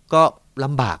ก็ล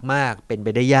ำบากมากเป็นไป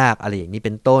ได้ยากอะไรอย่างนี้เ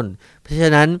ป็นต้นเพราะฉ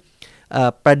ะนั้น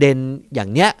ประเด็นอย่า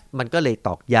งเนี้ยมันก็เลยต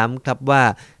อกย้ำครับว่า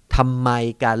ทำไม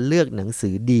การเลือกหนังสื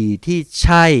อดีที่ใ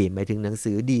ช่หมายถึงหนัง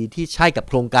สือดีที่ใช่กับ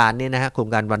โครงการเนี่ยนะฮะโครง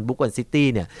การ One Book One City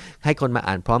เนี่ยให้คนมา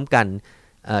อ่านพร้อมกัน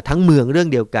ทั้งเมืองเรื่อง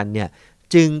เดียวกันเนี่ย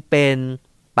จึงเป็น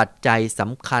ปัจจัยส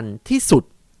ำคัญที่สุด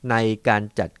ในการ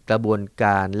จัดกระบวนก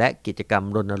ารและกิจกรรม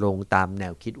รณรงค์ตามแน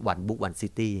วคิด One Book One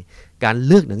City การเ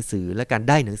ลือกหนังสือและการ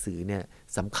ได้หนังสือเนี่ย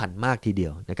สำคัญมากทีเดี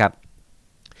ยวนะครับ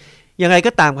ยังไง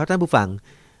ก็ตามครับท่านผู้ฟัง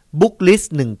บุ๊กลิส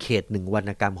ต์1เขต1วรร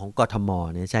ณกรรมของกทม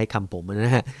เนี่ยใช้คำผมน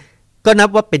ะฮะก็นับ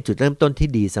ว่าเป็นจุดเริ่มต้นที่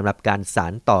ดีสำหรับการสา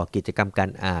นต่อกิจกรรมกา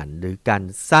รอ่านหรือการ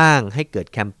สร้างให้เกิด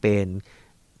แคมเปญ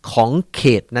ของเข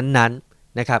ตนั้น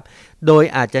ๆนะครับโดย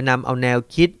อาจจะนำเอาแนว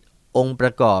คิดองค์ปร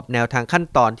ะกอบแนวทางขั้น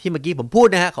ตอนที่เมื่อกี้ผมพูด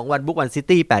นะฮะของ One Book One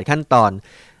City 8ขั้นตอน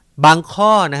บางข้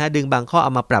อนะฮะดึงบางข้อเอ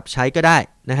ามาปรับใช้ก็ได้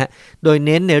นะฮะโดยเ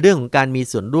น้นในเรื่องของการมี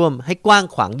ส่วนร่วมให้กว้าง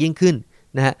ขวางยิ่งขึ้น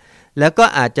นะฮะแล้วก็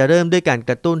อาจจะเริ่มด้วยการ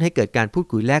กระตุ้นให้เกิดการพูด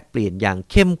คุยแลกเปลี่ยนอย่าง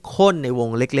เข้มข้นในวง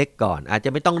เล็กๆก่อนอาจจะ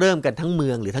ไม่ต้องเริ่มกันทั้งเมื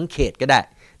องหรือทั้งเขตก็ได้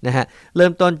นะฮะเริ่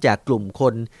มต้นจากกลุ่มค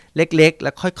นเล็กๆแล้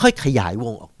วค่อยๆขยายว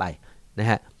งออกไปนะ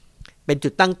ฮะเป็นจุ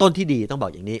ดตั้งต้นที่ดีต้องบอ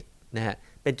กอย่างนี้นะฮะ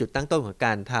เป็นจุดตั้งต้นของก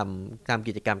ารทำ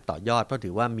กิจกรรมต่อยอดเพราะถื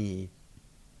อว่า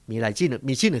มีรายชื่อ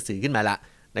มีชื่อหนังสือขึ้นมาละ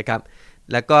นะครับ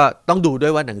แล้วก็ต้องดูด้ว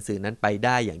ยว่าหนังสือนั้นไปไ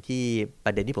ด้อย่างที่ป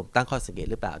ระเด็นที่ผมตั้งข้อสังเกต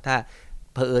หรือเปล่าถ้า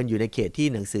เผอิญอยู่ในเขตที่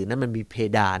หนังสือนั้นมันมีเพ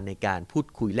ดานในการพูด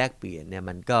คุยแลกเปลี่ยนเนี่ย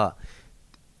มันก็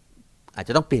อาจจ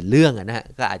ะต้องเปลี่ยนเรื่องนะฮะ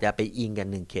ก็อาจจะไปอิงกัน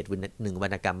1เขต1วร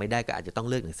รณกรรมไม่ได้ก็อาจจะต้อง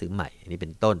เลือกหนังสือใหม่อันนี้เป็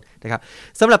นต้นนะครับ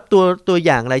สำหรับตัวอ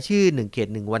ย่างรายชื่อ1เขต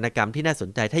1วรรณกรรมที่น่าสน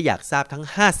ใจถ้าอยากทราบทั้ง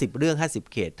50เรื่อง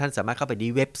50เขตท่านสามารถเข้าไป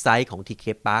ที่เว็บไซต์ของ TK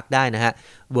Park ได้นะฮะ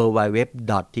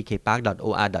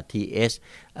www.tkpark.or.th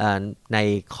ใน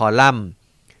คอลัมน์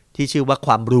ที่ชื่อว่าค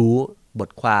วามรู้บ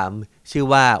ทความชื่อ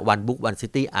ว่า One Book One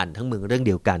City อ่านทั้งเมืองเรื่องเ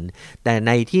ดียวกันแต่ใ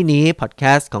นที่นี้พอดแค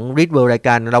สต์ของ readWORLD รายก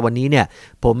ารเราวันนี้เนี่ย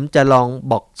ผมจะลอง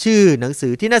บอกชื่อหนังสื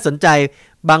อที่น่าสนใจ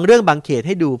บางเรื่องบางเขตใ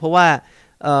ห้ดูเพราะว่า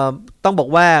ต้องบอก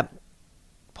ว่า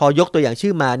พอยกตัวอย่างชื่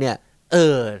อมาเนี่ย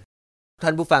ท่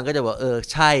านผู้ฟังก็จะบอก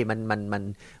ใช่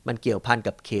มันเกี่ยวพัน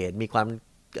กับเขตมีความ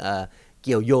เ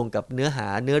กี่ยวโยงกับเนื้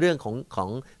อเรื่องข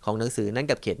องหนังสือนั้น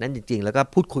กับเขตนั้นจริงๆแล้วก็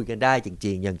พูดคุยกันได้จ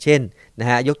ริงๆอย่างเช่นนะ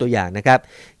ฮะยกตัวอย่างนะครับ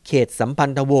เขตสัมพัน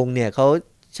ธวงศ์เนี่ยเขา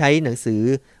ใช้หนังสือ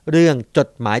เรื่องจด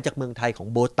หมายจากเมืองไทยของ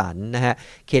โบตันนะฮะ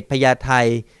เขตพญาไท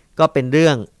ก็เป็นเรื่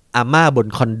องอาม่าบน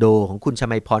คอนโดของคุณช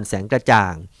มัยพรแสงกระจ่า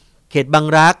งเขตบาง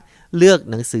รักเลือก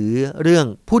หนังสือเรื่อง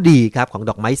ผู้ดีครับของ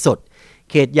ดอกไม้สด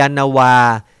เขตยานนาวา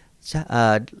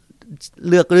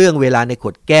เลือกเรื่องเวลาในข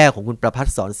วดแก้วของคุณประภัส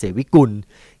สรเสวิกุล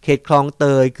เขตคลองเต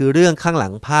ยคือเรื่องข้างหลั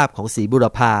งภาพของศรีบุร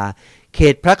พาเข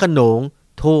ตพระโขนง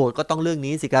โทษก็ต้องเรื่อง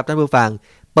นี้สิครับท่านผู้ฟัง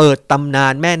เปิดตำนา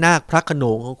นแม่นาคพระโขน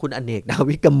งของคุณอเนก ดา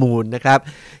วิกมูลนะครับ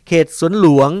เขตสวนหล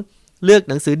วงเลือก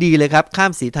หนังสือดีเลยครับข้า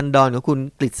มสีทันดรของคุณ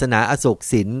กฤษณาอโศก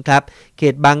สินครับเข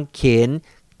ตบางเขน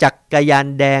จักรยาน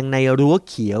แดงในรั้ว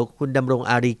เขียวคุณดำรง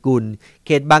อารีกุลเข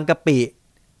ตบางกะปิ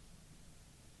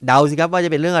เดาสิครับว่าจะ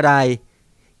เป็นเรื่องอะไร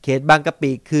เขตบางกะ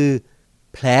ปิคือ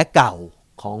แผลเก่า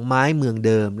ของไม้เมืองเ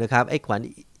ดิมนะครับไอ้ขวัญ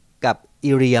กับ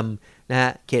อิเรียมนะฮะ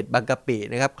เขตบางกะปิ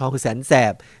นะครับคลองแสนแส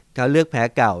บเขาเลือกแผล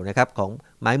เก่านะครับของ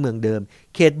ไม้เมืองเดิม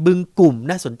เขตบึงกลุ่ม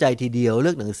น่าสนใจทีเดียวเลื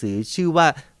อกหนังสือชื่อว่า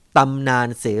ตำนาน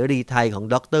เสรีไทยของ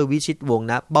ดร.วิชิตวงศ์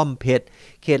ณป้อมเพชร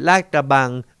เขตลาดกระบัง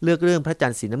เลือกเรื่องพระจั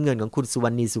นทร์สีน้ำเงินของคุณสุวร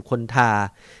รณีสุคนธา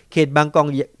เขตบางก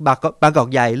อก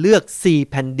ใหญ่เลือก4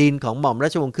แผ่นดินของหม่อมรา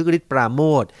ชวงศ์คึกฤทธิ์ปราโม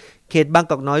ชเขตบาง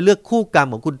กอกน้อยเลือกคู่กรรม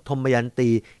ของคุณธมยันตี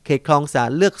เขตคลองสาน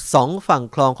เลือก2ฝั่ง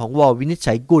คลองของววินิจ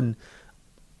ฉัยกุล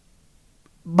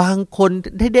บางคน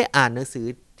ได้อ่านหนังสือ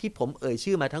ที่ผมเอ่ย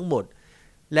ชื่อมาทั้งหมด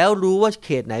แล้วรู้ว่าเข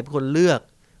ตไหนเป็นคนเลือก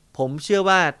ผมเชื่อ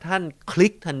ว่าท่านคลิ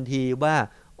กทันทีว่า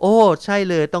โอ้ใช่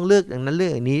เลยต้องเลือกอย่างนั้นเลือ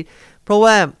กอย่างนี้เพราะ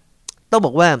ว่าต้องบ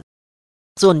อกว่า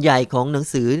ส่วนใหญ่ของหนัง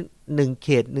สือ1เข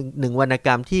ต1วรรณกร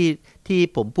รมที่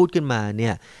ผมพูดขึ้นมาเนี่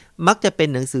ยมักจะเป็น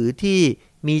หนังสือที่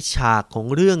มีฉากของ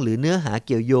เรื่องหรือเนื้อหาเ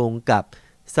กี่ยวโยงกับ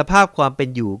สภาพความเป็น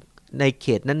อยู่ในเข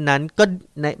ตนั้นๆก็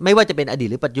ไม่ว่าจะเป็นอดีต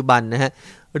หรือปัจจุบันนะฮะ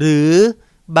หรือ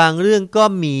บางเรื่องก็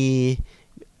มี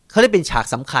เขาเรียกเป็นฉาก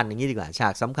สำคัญอย่างนี้ดีกว่าฉา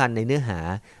กสำคัญในเนื้อหา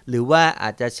หรือว่าอา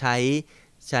จจะใ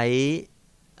ช้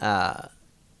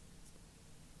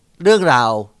เรื่องรา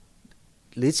ว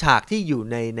หรือฉากที่อยู่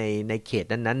ในเขต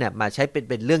นั้นๆเนี่ยมาใช้เ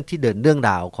ป็นเรื่องที่เดินเรื่อง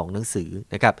ราวของหนังสือ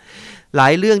นะครับหลา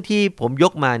ยเรื่องที่ผมย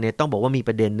กมาเนี่ยต้องบอกว่ามีป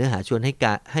ระเด็นเนื้อหาชวนใ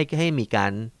ห้มีกา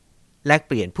รแลกเ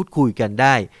ปลี่ยนพูดคุยกันไ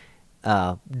ด้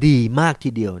ดีมากที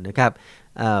เดียวนะครับ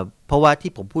เพราะว่า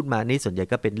ที่ผมพูดมานี่ส่วนใหญ่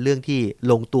ก็เป็นเรื่องที่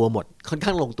ลงตัวหมดค่อนข้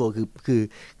างลงตัว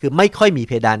คือไม่ค่อยมีเ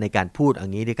พดานในการพูดอย่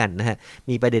างนี้ด้วยกันนะฮะ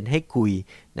มีประเด็นให้คุย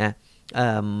นะ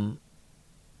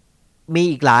มี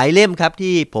อีกหลายเล่มครับ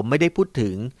ที่ผมไม่ได้พูดถึ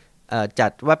งจั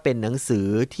ดว่าเป็นหนังสือ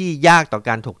ที่ยากต่อก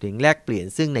ารถกถึงแลกเปลี่ยน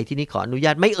ซึ่งในที่นี้ขออนุญ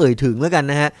าตไม่เอ่ยถึงแล้วกัน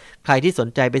นะฮะใครที่สน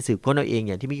ใจไปสืบค้นเอาเองอ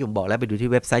ย่างที่พี่ผมบอกแล้วไปดูที่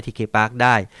เว็บไซต์ TK Park ไ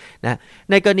ด้นะ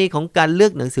ในกรณีของการเลือ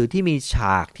กหนังสือที่มีฉ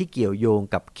ากที่เกี่ยวโยง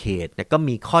กับเขตนะก็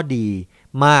มีข้อดี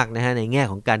มากนะฮะในแง่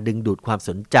ของการดึงดูดความส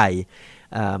นใจ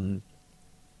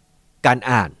การ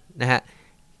อ่านนะฮะ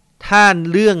ถ้า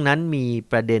เรื่องนั้นมี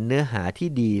ประเด็นเนื้อหาที่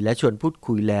ดีและชวนพูด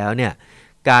คุยแล้วเนี่ย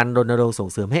การรณรงค์ส่ง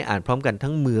เสริมให้อ่านพร้อมกัน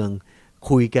ทั้งเมือง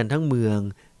คุยกันทั้งเมือง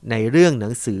ในเรื่องหนั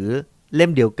งสือเล่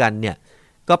มเดียวกันเนี่ย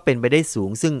ก็เป็นไปได้สูง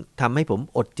ซึ่งทำให้ผม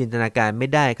อดจินตนาการไม่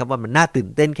ได้ครับว่ามันน่าตื่น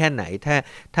เต้นแค่ไหน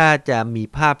ถ้าจะมี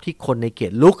ภาพที่คนในเข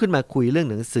ตลุกขึ้นมาคุยเรื่อง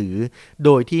หนังสือโ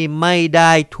ดยที่ไม่ไ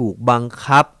ด้ถูกบัง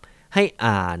คับให้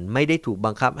อ่านไม่ได้ถูก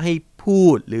บังคับให้พู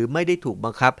ดหรือไม่ได้ถูกบั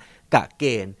งคับกะเก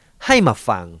ณฑ์ให้มา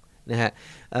ฟังนะฮะ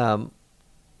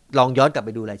ลองย้อนกลับไป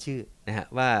ดูรายชื่อนะฮะ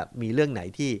ว่ามีเรื่องไหน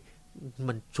ที่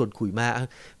มันชวนคุยมาก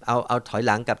เอาถอยห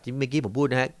ลังกับที่เมื่อกี้ผมพูด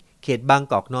นะฮะเขตบาง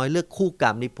กอกน้อยเลือกคู่กร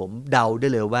รมนี่ผมเดาได้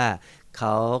เลยว่าเ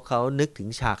ขานึกถึง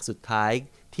ฉากสุดท้าย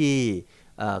ที่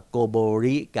โกโบ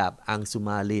ริกับอังสุม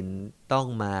าลินต้อง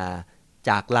มาจ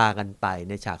ากลากันไป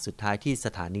ในฉากสุดท้ายที่ส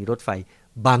ถานีรถไฟ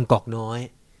บางกอกน้อย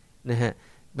นะฮะ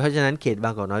เพราะฉะนั้นเขตบา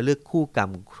งกอกน้อยเลือกคู่กรร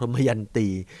มพรหมยันตี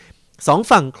สอง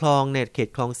ฝั่งคลองเนี่ยเขต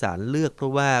คลองสารเลือกเพรา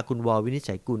ะว่าคุณววินิจ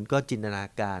ฉัยกุลก็จินตนา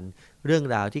การเรื่อง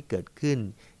ราวที่เกิดขึ้น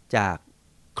จาก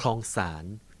คลองสาร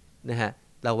นะฮะ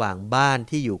ระหว่างบ้าน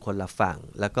ที่อยู่คนละฝั่ง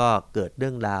แล้วก็เกิดเรื่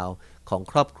องราวของ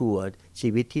ครอบครัวชี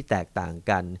วิตที่แตกต่าง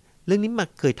กันเรื่องนี้มา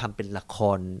เคยทำเป็นละค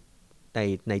ร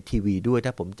ในทีวีด้วยถ้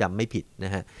าผมจำไม่ผิดน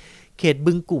ะฮะเขต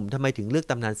บึงกุ่มทำไมถึงเลือก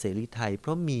ตำนานเสรีไทยเพร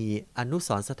าะมีอนุส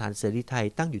รณ์สถานเสรีไทย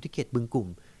ตั้งอยู่ที่เขตบึงกุ่ม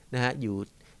นะฮะอ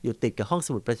ยู่ติดกับห้องส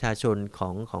มุดประชาชน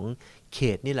ของเข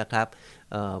ตนี่แหละครับ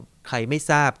ใครไม่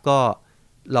ทราบก็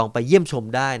ลองไปเยี่ยมชม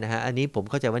ได้นะฮะอันนี้ผม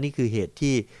เข้าใจว่านี่คือเหตุ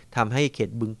ที่ทำให้เขต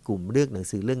บึงกุ่มเลือกหนัง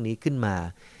สือเรื่องนี้ขึ้นมา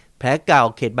แผลเก่า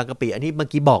เขตบางกะปิอันนี้เมื่อ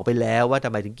กี้บอกไปแล้วว่าทำ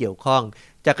ไมถึงเกี่ยวข้อง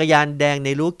จักรยานแดงใน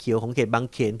รั้วเขียวของเขตบาง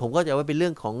เขนผมก็จะว่าเป็นเรื่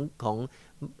องของ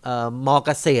มเก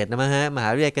ษตรนะฮะมหา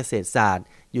วิทยาลัยเกษตรศาสตร์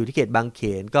อยู่ที่เขตบางเข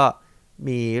นก็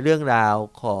มีเรื่องราว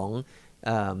ของ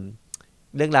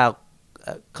เรื่องราว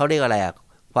เขาเรียกอะไรอะ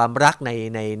ความรัก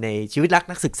ในชีวิตรัก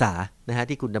นักศึกษานะฮะ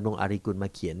ที่คุณดำรงอารีกุลมา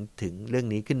เขียนถึงเรื่อง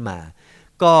นี้ขึ้นมา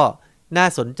ก็น่า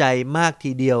สนใจมาก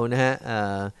ทีเดียวนะฮะ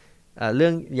เรื่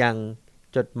องอย่าง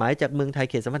จดหมายจากเมืองไทย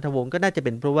เขตสัมพันธวงศ์ก็น่าจะเ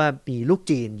ป็นเพราะว่ามีลูก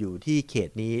จีนอยู่ที่เขต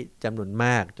นี้จำนวนม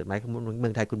ากจดหมายของเมื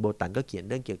องไทยคุณโบตันก็เขียน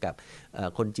เรื่องเกี่ยวกับ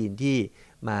คนจีนที่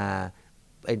มา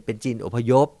เป็นจีนอพ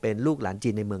ยพเป็นลูกหลานจี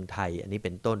นในเมืองไทยอันนี้เ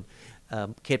ป็นต้น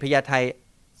เขตพญาไท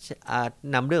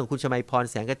นำเรื่องของคุณชมัยพร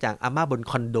แสงกระจ่างอาม่าบน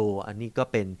คอนโดอันนี้ก็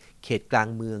เป็นเขตกลาง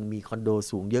เมืองมีคอนโด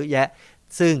สูงเยอะแยะ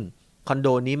ซึ่งคอนโด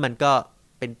นี้มันก็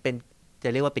เป็นจ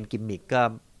ะเรียกว่าเป็นกิมมิคก็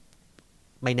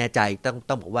ไม่แน่ใจ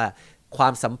ต้องบอกว่าควา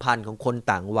มสัมพันธ์ของคน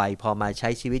ต่างวัยพอมาใช้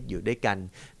ชีวิตอยู่ด้วยกัน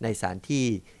ในสถานที่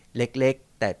เล็ก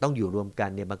ๆแต่ต้องอยู่รวมกัน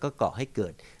เนี่ยมันก็ก่อให้เกิ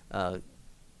ด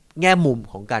แง่มุม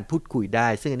ของการพูดคุยได้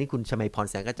ซึ่งอันนี้คุณชมัยพร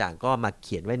แสงกระจ่างก็มาเ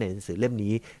ขียนไว้ในหนังสือเล่ม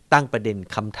นี้ตั้งประเด็น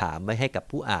คำถามไว้ให้กับ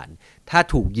ผู้อ่านถ้า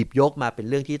ถูกหยิบยกมาเป็น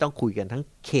เรื่องที่ต้องคุยกันทั้ง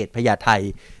เขตพญาไท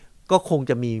ก็คง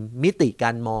จะมีมิติก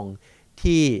ารมอง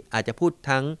ที่อาจจะพูด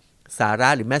ทั้งสาระ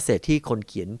หรือแมสเสจที่คน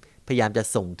เขียนพยายามจะ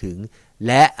ส่งถึงแ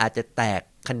ละอาจจะแตก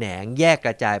แขนงแยกก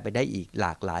ระจายไปได้อีกหล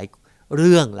ากหลายเ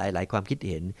รื่องหลายๆความคิด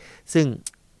เห็นซึ่ง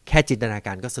แค่จินตนาก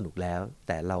ารก็สนุกแล้วแ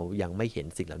ต่เรายังไม่เห็น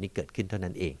สิ่งเหล่านี้เกิดขึ้นเท่า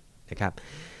นั้นเองนะครับ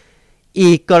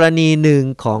อีกกรณีหนึ่ง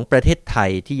ของประเทศไท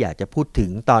ยที่อยากจะพูดถึ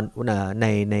งตอน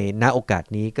ในณโอกาส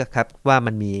นี้ก็ครับว่า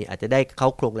มันมีอาจจะได้เข้า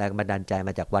โครงแรงบันดาลใจม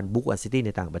าจากวันบุ๊กวันซิตี้ใ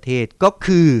นต่างประเทศก็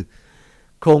คือ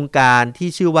โครงการที่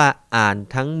ชื่อว่าอ่าน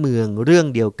ทั้งเมืองเรื่อง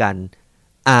เดียวกัน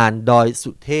อ่านดอย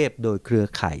สุเทพโดยเครือ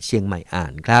ข่ายเชียงใหม่อ่า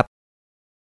นครับ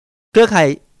เครือข่าย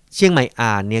เชียงใหม่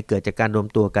อ่านเนี่ยเกิดจากการรวม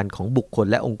ตัวกันของบุคคล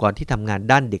และองค์กรที่ทำงาน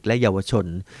ด้านเด็กและเยาวชน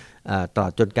ตลอ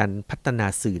ดจนการพัฒนา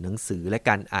สื่อหนังสือและ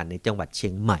การอ่านในจังหวัดเชี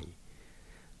ยงใหม่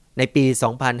ในปี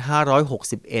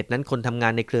 2561 นั้นคนทำงา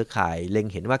นในเครือข่ายเล็ง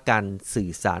เห็นว่าการสื่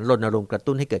อสารรณรงค์กระ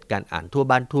ตุ้นให้เกิดการอ่านทั่ว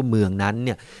บ้านทั่วเมืองนั้นเ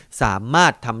นี่ยสามาร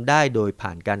ถทำได้โดยผ่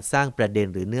านการสร้างประเด็น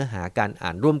หรือเนื้อหาการอ่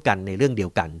านร่วมกันในเรื่องเดีย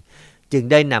วกันจึง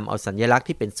ได้นำเอาสัญลักษณ์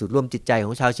ที่เป็นศูนย์รวมจิตใจข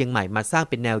องชาวเชียงใหม่มาสร้าง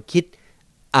เป็นแนวคิด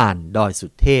อ่านดอยสุ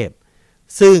เทพ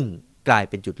ซึ่งกลาย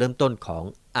เป็นจุดเริ่มต้นของ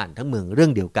อ่านทั้งเมืองเรื่อ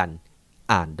งเดียวกัน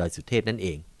อ่านดอยสุเทพนั่นเอ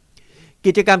ง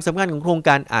กิจกรรมสำคัญของโครงก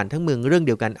ารอ่านทั้งเมืองเรื่องเ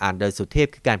ดียวกันอ่านดอยสุเทพ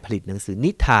คือการผลิตหนังสือ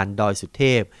นิทานดอยสุเท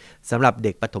พสำหรับเ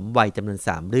ด็กปฐมวัยจำนวน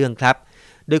3เรื่องครับ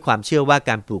ด้วยความเชื่อว่า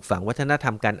การปลูกฝังวัฒนธร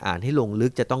รมการอ่านให้ลงลึ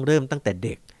กจะต้องเริ่มตั้งแต่เ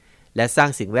ด็กและสร้าง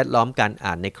สิ่งแวดล้อมการ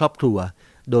อ่านในครอบครัว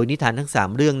โดยนิทานทั้ง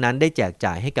3เรื่องนั้นได้แจก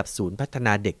จ่ายให้กับศูนย์พัฒน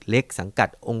าเด็กเล็กสังกัด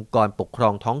องค์กรปกครอ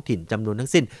งท้องถิ่นจำนวนทั้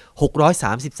งสิ้น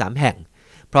633แห่ง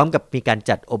พร้อมกับมีการ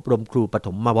จัดอบรมครูปฐ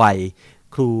มวัย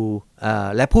ครู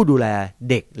และผู้ดูแล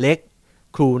เด็กเล็ก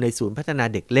ครูในศูนย์พัฒนา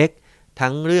เด็กเล็กทั้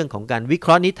งเรื่องของการวิเค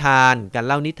ราะห์นิทานการ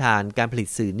เล่านิทานการผลิต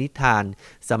สื่อนิทาน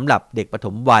สำหรับเด็กปฐ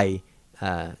มวัย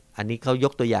อันนี้เขาย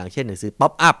กตัวอย่างเช่นหนังสือป๊อ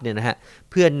ปอัพเนี่ยนะฮะ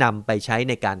เพื่อนำไปใช้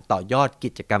ในการต่อยอดกิ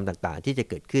จกรรมต่างๆที่จะ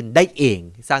เกิดขึ้นได้เอง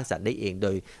สร้างสรรค์ได้เอง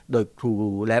โดยครู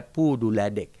และผู้ดูแล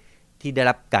เด็กที่ได้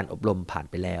รับการอบรมผ่าน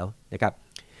ไปแล้วนะครับ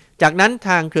จากนั้นท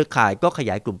างเครือข่ายก็ข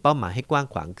ยายกลุ่มเป้าหมายให้กว้าง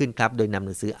ขวางขึ้นครับโดยนำห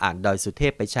นังสืออ่านดอยสุเท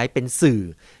พไปใช้เป็นสื่อ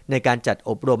ในการจัด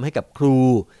อบรมให้กับครู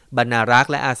บรรณารัก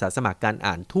ษ์และอาสาสมัครการ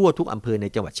อ่านทั่วทุกอำเภอใน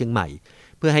จังหวัดเชียงใหม่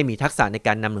เพื่อให้มีทักษะในก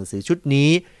ารนำหนังสือชุดนี้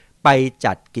ไป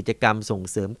จัดกิจกรรมส่ง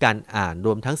เสริมการอ่านร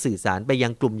วมทั้งสื่อสารไปยั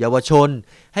งกลุ่มเยาวชน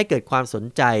ให้เกิดความสน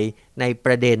ใจในป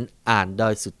ระเด็นอ่านดอ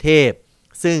ยสุเทพ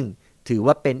ซึ่งถือ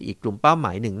ว่าเป็นอีกกลุ่มเป้าหม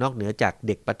ายหนึ่งนอกเหนือจากเ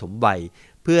ด็กปฐมวัย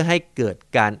เพื่อให้เกิด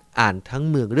การอ่านทั้ง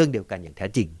เมืองเรื่องเดียวกันอย่างแท้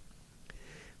จริง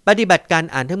ปฏิบัติการ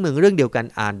อ่านทั้งเมืองเรื่องเดียวกัน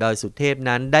อ่านดอยสุเทพ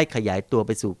นั้นได้ขยายตัวไ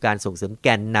ปสู่การส่งเสริมแก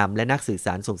นนำและนักสื่อส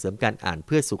ารส่งเสริมการอ่านเ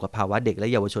พื่อสุขภาวะเด็กและ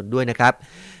เยาวชนด้วยนะครับ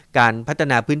การพัฒ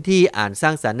นาพื้นที่อ่านสร้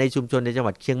างสรรค์ในชุมชนในจังห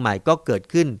วัดเชียงใหม่ก็เกิด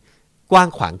ขึ้น กว้าง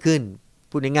ขวางขึ้น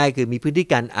พูดง่ายๆคือมีพื้นที่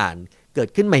การอ่านเกิด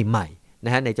ขึ้นใหม่ๆน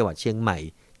ะฮะในจังหวัดเชียงใหม่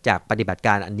จากปฏิบัติก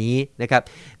ารอันนี้นะครับ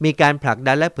มีการผลัก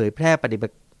ดันและเผยแพร่ป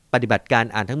ฏิบัติการ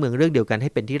อ่านทั้งเมืองเรื่องเดียวกันให้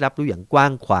เป็นที่รับรู้อย่างกว้า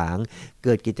งขวางเ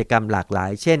กิดกิจกรรมหลากหลา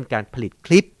ยเช่นการผลิตค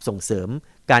ลิปส่งเสริม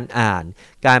การอ่าน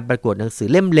การประกวดหนังสือ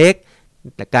เล่มเล็ก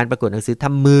การประกวดหนังสือท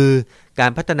ำมือกา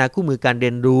รพัฒนาคู่มือการเรี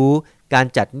ยนรู้การ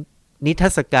จัดนิทรร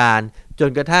ศการจน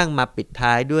กระทั่งมาปิด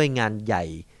ท้ายด้วยงานใหญ่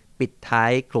ปิดท้า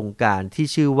ยโครงการที่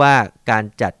ชื่อว่าการ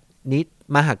จัด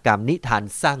มหกรรมนิทาน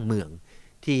สร้างเมือง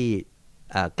ที่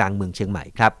กลางเมืองเชียงใหม่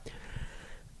ครับ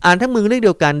อ่านทั้งเมืองเรื่องเ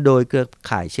ดียวกันโดยเครือ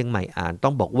ข่ายเชียงใหม่อ่านต้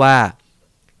องบอกว่า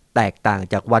แตกต่าง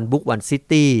จากวันบุ๊กวันซิ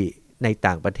ตี้ใน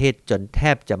ต่างประเทศจนแท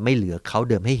บจะไม่เหลือเขา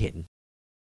เดิมให้เห็น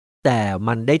แต่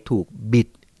มันได้ถูกบิด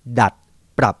ดัด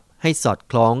ปรับให้สอด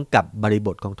คล้องกับบริบ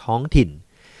ทของท้องถิ่น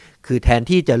คือแทน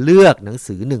ที่จะเลือกหนัง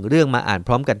สือหนึ่งเรื่องมาอ่านพ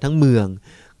ร้อมกันทั้งเมือง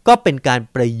ก็เป็นการ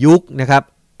ประยุกต์นะครับ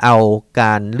เอาก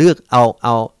ารเลือก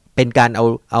เป็นการเ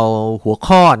อาหัว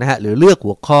ข้อนะฮะหรือเลือก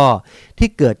หัวข้อที่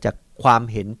เกิดจากความ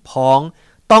เห็นพ้อง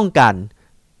ต้องกัน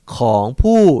ของ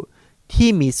ผู้ที่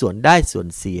มีส่วนได้ส่วน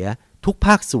เสียทุกภ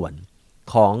าคส่วน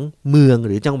ของเมืองห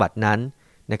รือจังหวัดนั้น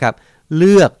นะครับเ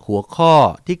ลือกหัวข้อ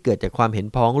ที่เกิดจากความเห็น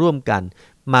พ้องร่วมกัน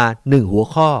มา1หัว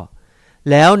ข้อ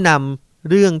แล้วนำ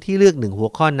เรื่องที่เลือก1หัว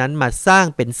ข้อนั้นมาสร้าง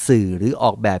เป็นสื่อหรืออ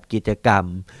อกแบบกิจกรรม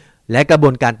และกระบว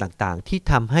นการต่างๆที่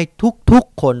ทำให้ทุก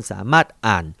ๆคนสามารถ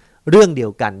อ่านเรื่องเดีย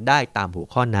วกันได้ตามหัว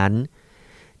ข้อนั้น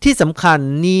ที่สำคัญ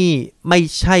นี่ไม่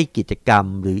ใช่กิจกรรม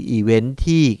หรืออีเวนท์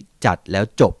ที่จัดแล้ว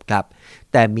จบครับ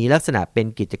แต่มีลักษณะเป็น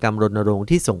กิจกรรมรณรงค์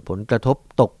ที่ส่งผลกระทบ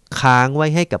ตกค้างไว้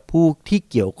ให้กับผู้ที่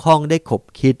เกี่ยวข้องได้ขบ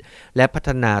คิดและพัฒ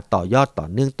นาต่อยอดต่อ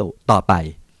เนื่องต่อไป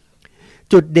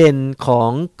จุดเด่นขอ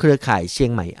งเครือข่ายเชียง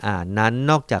ใหม่อ่านนั้น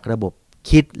นอกจากระบบ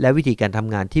คิดและวิธีการท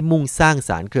ำงานที่มุ่งสร้าง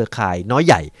สรรค์เครือข่ายน้อยใ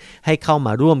หญ่ให้เข้าม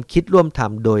าร่วมคิดร่วมท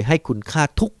ำโดยให้คุณค่า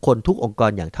ทุกคนทุกองค์ก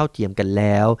รอย่างเท่าเทียมกันแ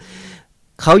ล้ว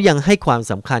เขายังให้ความ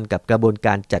สำคัญกับกระบวนก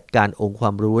ารจัดการองค์คว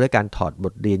ามรู้และการถอดบ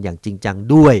ทเรียนอย่างจริงจัง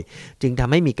ด้วยจึงท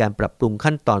ำให้มีการปรับปรุง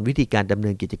ขั้นตอนวิธีการดำเนิ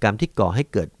นกิจกรรมที่ก่อให้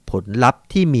เกิดผลลัพธ์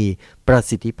ที่มีประ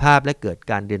สิทธิภาพและเกิด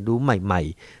การเรียนรู้ใหม่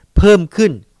ๆเพิ่มขึ้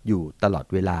นอยู่ตลอด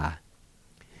เวลา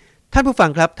ท่านผู้ฟัง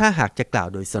ครับถ้าหากจะกล่าว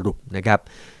โดยสรุปนะครับ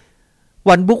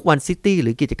วันบุ๊กวันซิตี้ห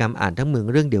รือกิจกรรมอ่านทั้งเมือง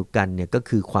เรื่องเดียวกันเนี่ยก็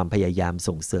คือความพยายาม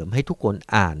ส่งเสริมให้ทุกคน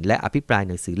อ่านและอภิปราย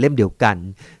หนังสือเล่มเดียวกัน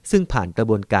ซึ่งผ่านกระ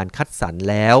บวนการคัดสรร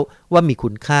แล้วว่ามีคุ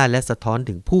ณค่าและสะท้อน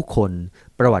ถึงผู้คน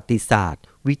ประวัติศาสตร์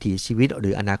วิถีชีวิตหรื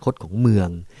ออนาคตของเมือง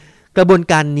กระบวน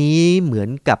การนี้เหมือน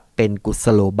กับเป็นกุศ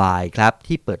โลบายครับ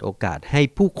ที่เปิดโอกาสให้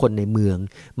ผู้คนในเมือง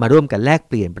มาร่วมกันแลก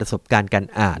เปลี่ยนประสบการณ์การ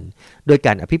อ่านโดยก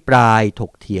ารอภิปรายถ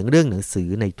กเถียงเรื่องหนังสือ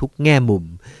ในทุกแง่มุม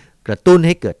กระตุ้นใ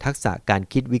ห้เกิดทักษะการ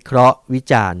คิดวิเคราะห์วิ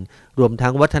จารณ์รวมทั้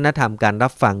งวัฒนธรรมการรั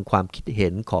บฟังความคิดเห็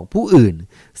นของผู้อื่น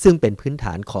ซึ่งเป็นพื้นฐ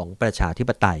านของประชาธิป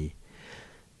ไตย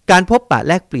การพบปะแ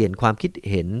ลกเปลี่ยนความคิด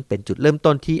เห็นเป็นจุดเริ่ม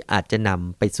ต้นที่อาจจะน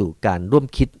ำไปสู่การร่วม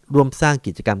คิดร่วมสร้าง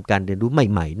กิจกรรมการเรียนรู้ใ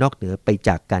หม่ๆนอกเหนือไปจ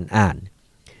ากการอ่าน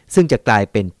ซึ่งจะกลาย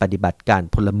เป็นปฏิบัติการ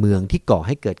พลเมืองที่ก่อใ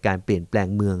ห้เกิดการเปลี่ยนแปลง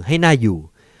เมืองให้น่าอยู่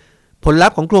ผลลั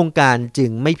พธ์ของโครงการจึง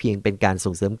ไม่เพียงเป็นการ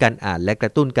ส่งเสริมการอ่านและกร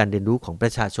ะตุ้นการเรียนรู้ของปร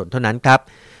ะชาชนเท่านั้นครับ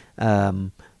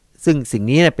ซึ่งสิ่ง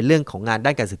นี้เป็นเรื่องของงานด้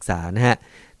านการศึกษานะฮะ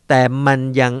แต่มัน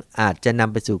ยังอาจจะน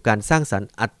ำไปสู่การสร้างสรรค์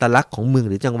อัตลักษณ์ของเมือง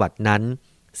หรือจังหวัดนั้น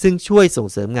ซึ่งช่วยส่ง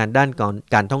เสริมงานด้าน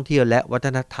การท่องเที่ยวและวัฒ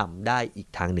นธรรมได้อีก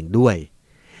ทางหนึ่งด้วย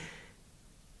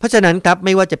เพราะฉะนั้นครับไ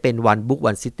ม่ว่าจะเป็นวันบุ๊ก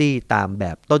วันซิตี้ตามแบ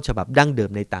บต้นฉบับดั้งเดิ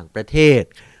มในต่างประเทศ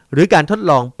หรือการทด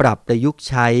ลองปรับประยุกต์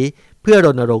ใช้เพื่อร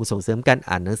ณรงค์ส่งเสริมการ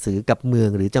อ่านหนังสือกับเมือง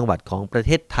หรือจังหวัดของประเ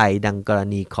ทศไทยดังกร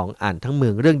ณีของอ่านทั้งเมื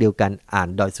องเรื่องเดียวกันอ่าน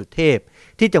ดอยสุเทพ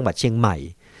ที่จังหวัดเชียงใหม่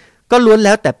ก็ล้วนแ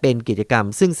ล้วแต่เป็นกิจกรรม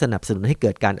ซึ่งสนับสนุนให้เกิ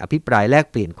ดการอภิปรายแลก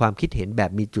เปลี่ยนความคิดเห็นแบ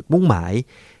บมีจุดมุ่งหมาย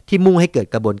ที่มุ่งให้เกิด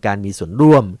กระบวนการมีส่วน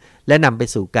ร่วมและนำไป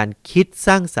สู่การคิดส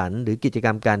ร้างสรรค์หรือกิจกร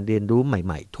รมการเรียนรู้ใ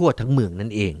หม่ๆทั่วทั้งเมืองนั่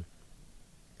นเอง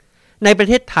ในประ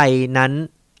เทศไทยนั้น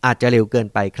อาจจะเร็วเกิน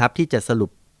ไปครับที่จะสรุ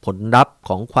ปผลลัพธ์ข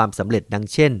องความสำเร็จดัง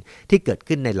เช่นที่เกิด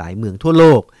ขึ้นในหลายเมืองทั่วโล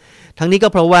กทั้งนี้ก็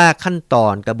เพราะว่าขั้นตอ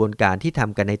นกระบวนการที่ท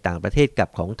ำกันในต่างประเทศกับ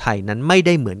ของไทยนั้นไม่ไ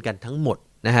ด้เหมือนกันทั้งหมด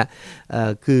นะฮะ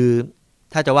คือ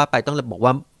ถ้าจะว่าไปต้องบอกว่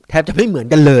าแทบจะไม่เหมือน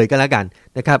กันเลยก็แล้วกัน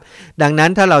นะครับดังนั้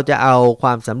นถ้าเราจะเอาคว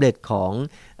ามสำเร็จของ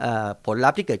ผลลั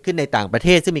พธ์ที่เกิดขึ้นในต่างประเท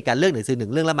ศซึ่งมีการเลือกหนังสือหนึ่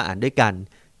งเรื่องแล้วมาอ่านด้วยกัน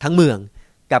ทั้งเมือง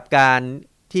กับการ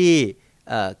ที่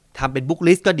ทำเป็นบุ๊ก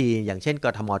ลิสต์ก็ดีอย่างเช่นก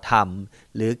ทมท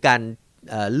ำหรือการ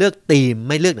เลือกธีม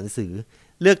ไม่เลือกหนังสือ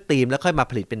เลือกธีมแล้วค่อยมา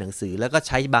ผลิตเป็นหนังสือแล้วก็ใ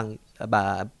ช้บาง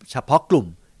เฉพาะกลุ่ม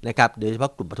นะครับโดยเฉพา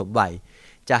ะกลุ่มปฐมวัย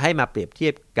จะให้มาเปรียบเที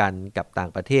ยบกันกับต่า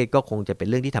งประเทศก็คงจะเป็น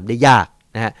เรื่องที่ทำได้ยาก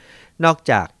นะฮะนอก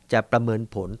จากจะประเมิน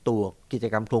ผลตัวกิจ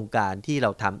กรรมโครงการที่เร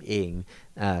าทำเอง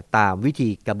ตามวิธี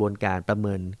กระบวนการประเ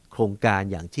มินโครงการ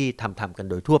อย่างที่ทำกัน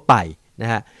โดยทั่วไปน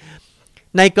ะฮะ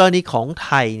ในกรณีของไ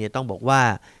ทยเนี่ยต้องบอกว่า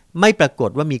ไม่ปรากฏ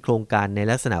ว่ามีโครงการใน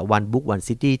ลักษณะ One Book One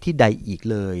City ที่ใดอีก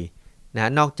เลยนะ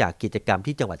นอกจากกิจกรรม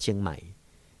ที่จังหวัดเชียงใหม่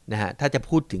นะฮะถ้าจะ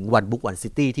พูดถึง One Book One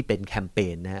City ที่เป็นแคมเป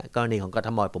ญนะฮะกรณีของกท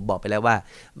มผมบอกไปแล้วว่า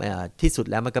ที่สุด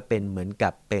แล้วมันก็เป็นเหมือนกั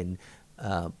บเป็น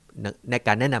ในก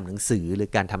ารแนะนำหนังสือหรือ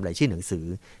การทำรายชื่อหนังสือ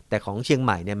แต่ของเชียงให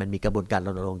ม่เนี่ยมันมีกระบวนการร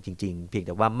ณรงค์จริงๆเพียงแ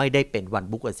ต่ว่าไม่ได้เป็น One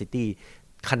Book One City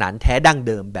ขนานแท้ดั้งเ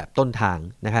ดิมแบบต้นทาง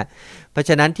นะฮะเพราะฉ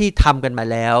ะนั้นที่ทำกันมา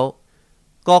แล้ว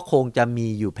ก็คงจะมี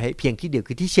อยู่เพียงที่เดียว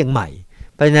คือที่เชียงใหม่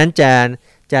เพราะฉะนั้น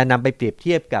จะนำไปเปรียบเ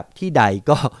ทียบกับที่ใด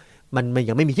ก็มัน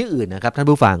ยังไม่มีที่อื่นนะครับท่าน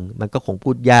ผู้ฟังมันก็คง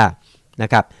พูดยากนะ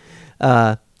ครับ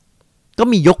ก็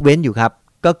มียกเว้นอยู่ครับ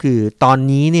ก็คือตอน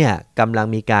นี้เนี่ยกำลัง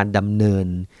มีการดำเนิน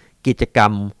กิจกรร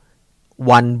ม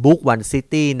One Book One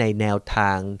City ในแนวท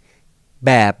างแ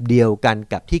บบเดียวกัน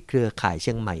กับที่เครือข่ายเ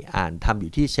ชียงใหม่อ่านทำอ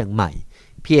ยู่ที่เชียงใหม่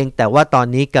เพียงแต่ว่าตอน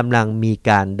นี้กำลังมี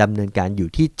การดำเนินการอยู่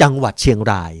ที่จังหวัดเชียง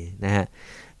รายนะฮะ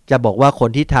จะบอกว่าคน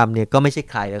ที่ทำเนี่ยก็ไม่ใช่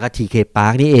ใครแล้วก็ TK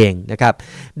Park นี่เองนะครับ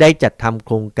ได้จัดทำโค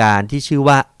รงการที่ชื่อ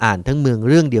ว่าอ่านทั้งเมือง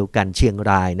เรื่องเดียวกันเชียง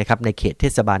รายนะครับในเขตเท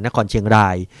ศบาลนครเชียงรา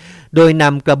ยโดยน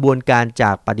ำกระบวนการจ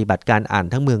ากปฏิบัติการอ่าน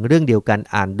ทั้งเมืองเรื่องเดียวกัน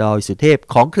อ่านดอยสุเทพ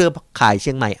ของเครือข่ายเชี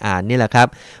ยงใหม่อ่านนี่แหละครับ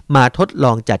มาทดล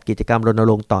องจัดกิจกรรมรณ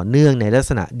รงค์ต่อเนื่องในลัก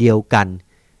ษณะเดียวกัน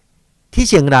ที่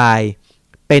เชียงราย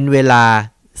เป็นเวลา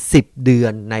10 เดือ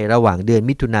นในระหว่างเดือน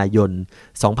มิถุนายน 2563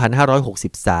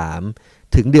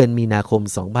 ถึงเดือนมีนาคม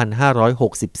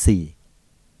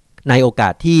 2564 ในโอกา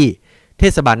สที่เท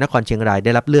ศบาลนครเชียงรายไ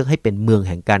ด้รับเลือกให้เป็นเมืองแ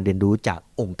ห่งการเรียนรู้จาก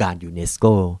องค์การยูเนสโก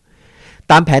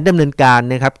ตามแผนดำเนินการ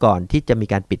นะครับก่อนที่จะมี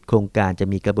การปิดโครงการจะ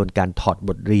มีกระบวนการถอดบ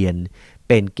ทเรียนเ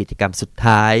ป็นกิจกรรมสุด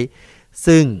ท้าย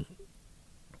ซึ่ง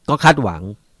ก็คาดหวัง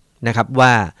นะครับว่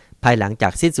าภายหลังจา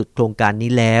กสิ้นสุดโครงการ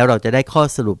นี้แล้วเราจะได้ข้อ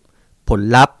สรุปผล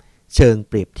ลัพธ์เชิง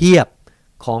เปรียบเทียบ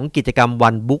ของกิจกรรม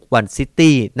One Book One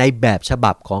City ในแบบฉ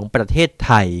บับของประเทศไ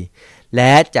ทยแล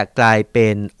ะจะกลายเป็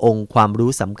นองค์ความ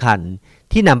รู้สำคัญ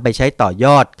ที่นำไปใช้ต่อย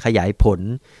อดขยายผล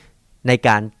ในก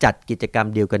ารจัดกิจกรรม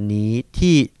เดียวกันนี้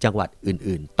ที่จังหวัด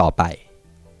อื่นๆต่อไป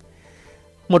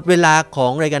หมดเวลาขอ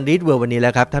งรายการ readWORLD วันนี้แล้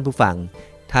วครับท่านผู้ฟัง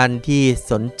ท่านที่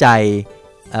สนใจ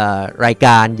รายก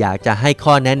ารอยากจะให้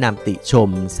ข้อแนะนำติชม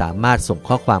สามารถส่ง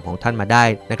ข้อความของท่านมาได้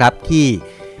นะครับที่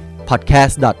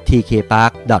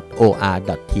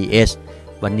podcast.tkpark.or.th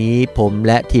วันนี้ผม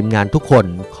และทีมงานทุกคน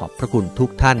ขอบพระคุณทุ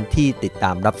กท่านที่ติดต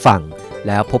ามรับฟังแ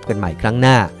ล้วพบกันใหม่ครั้งห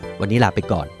น้าวันนี้ลาไป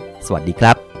ก่อนสวัสดีค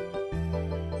รับ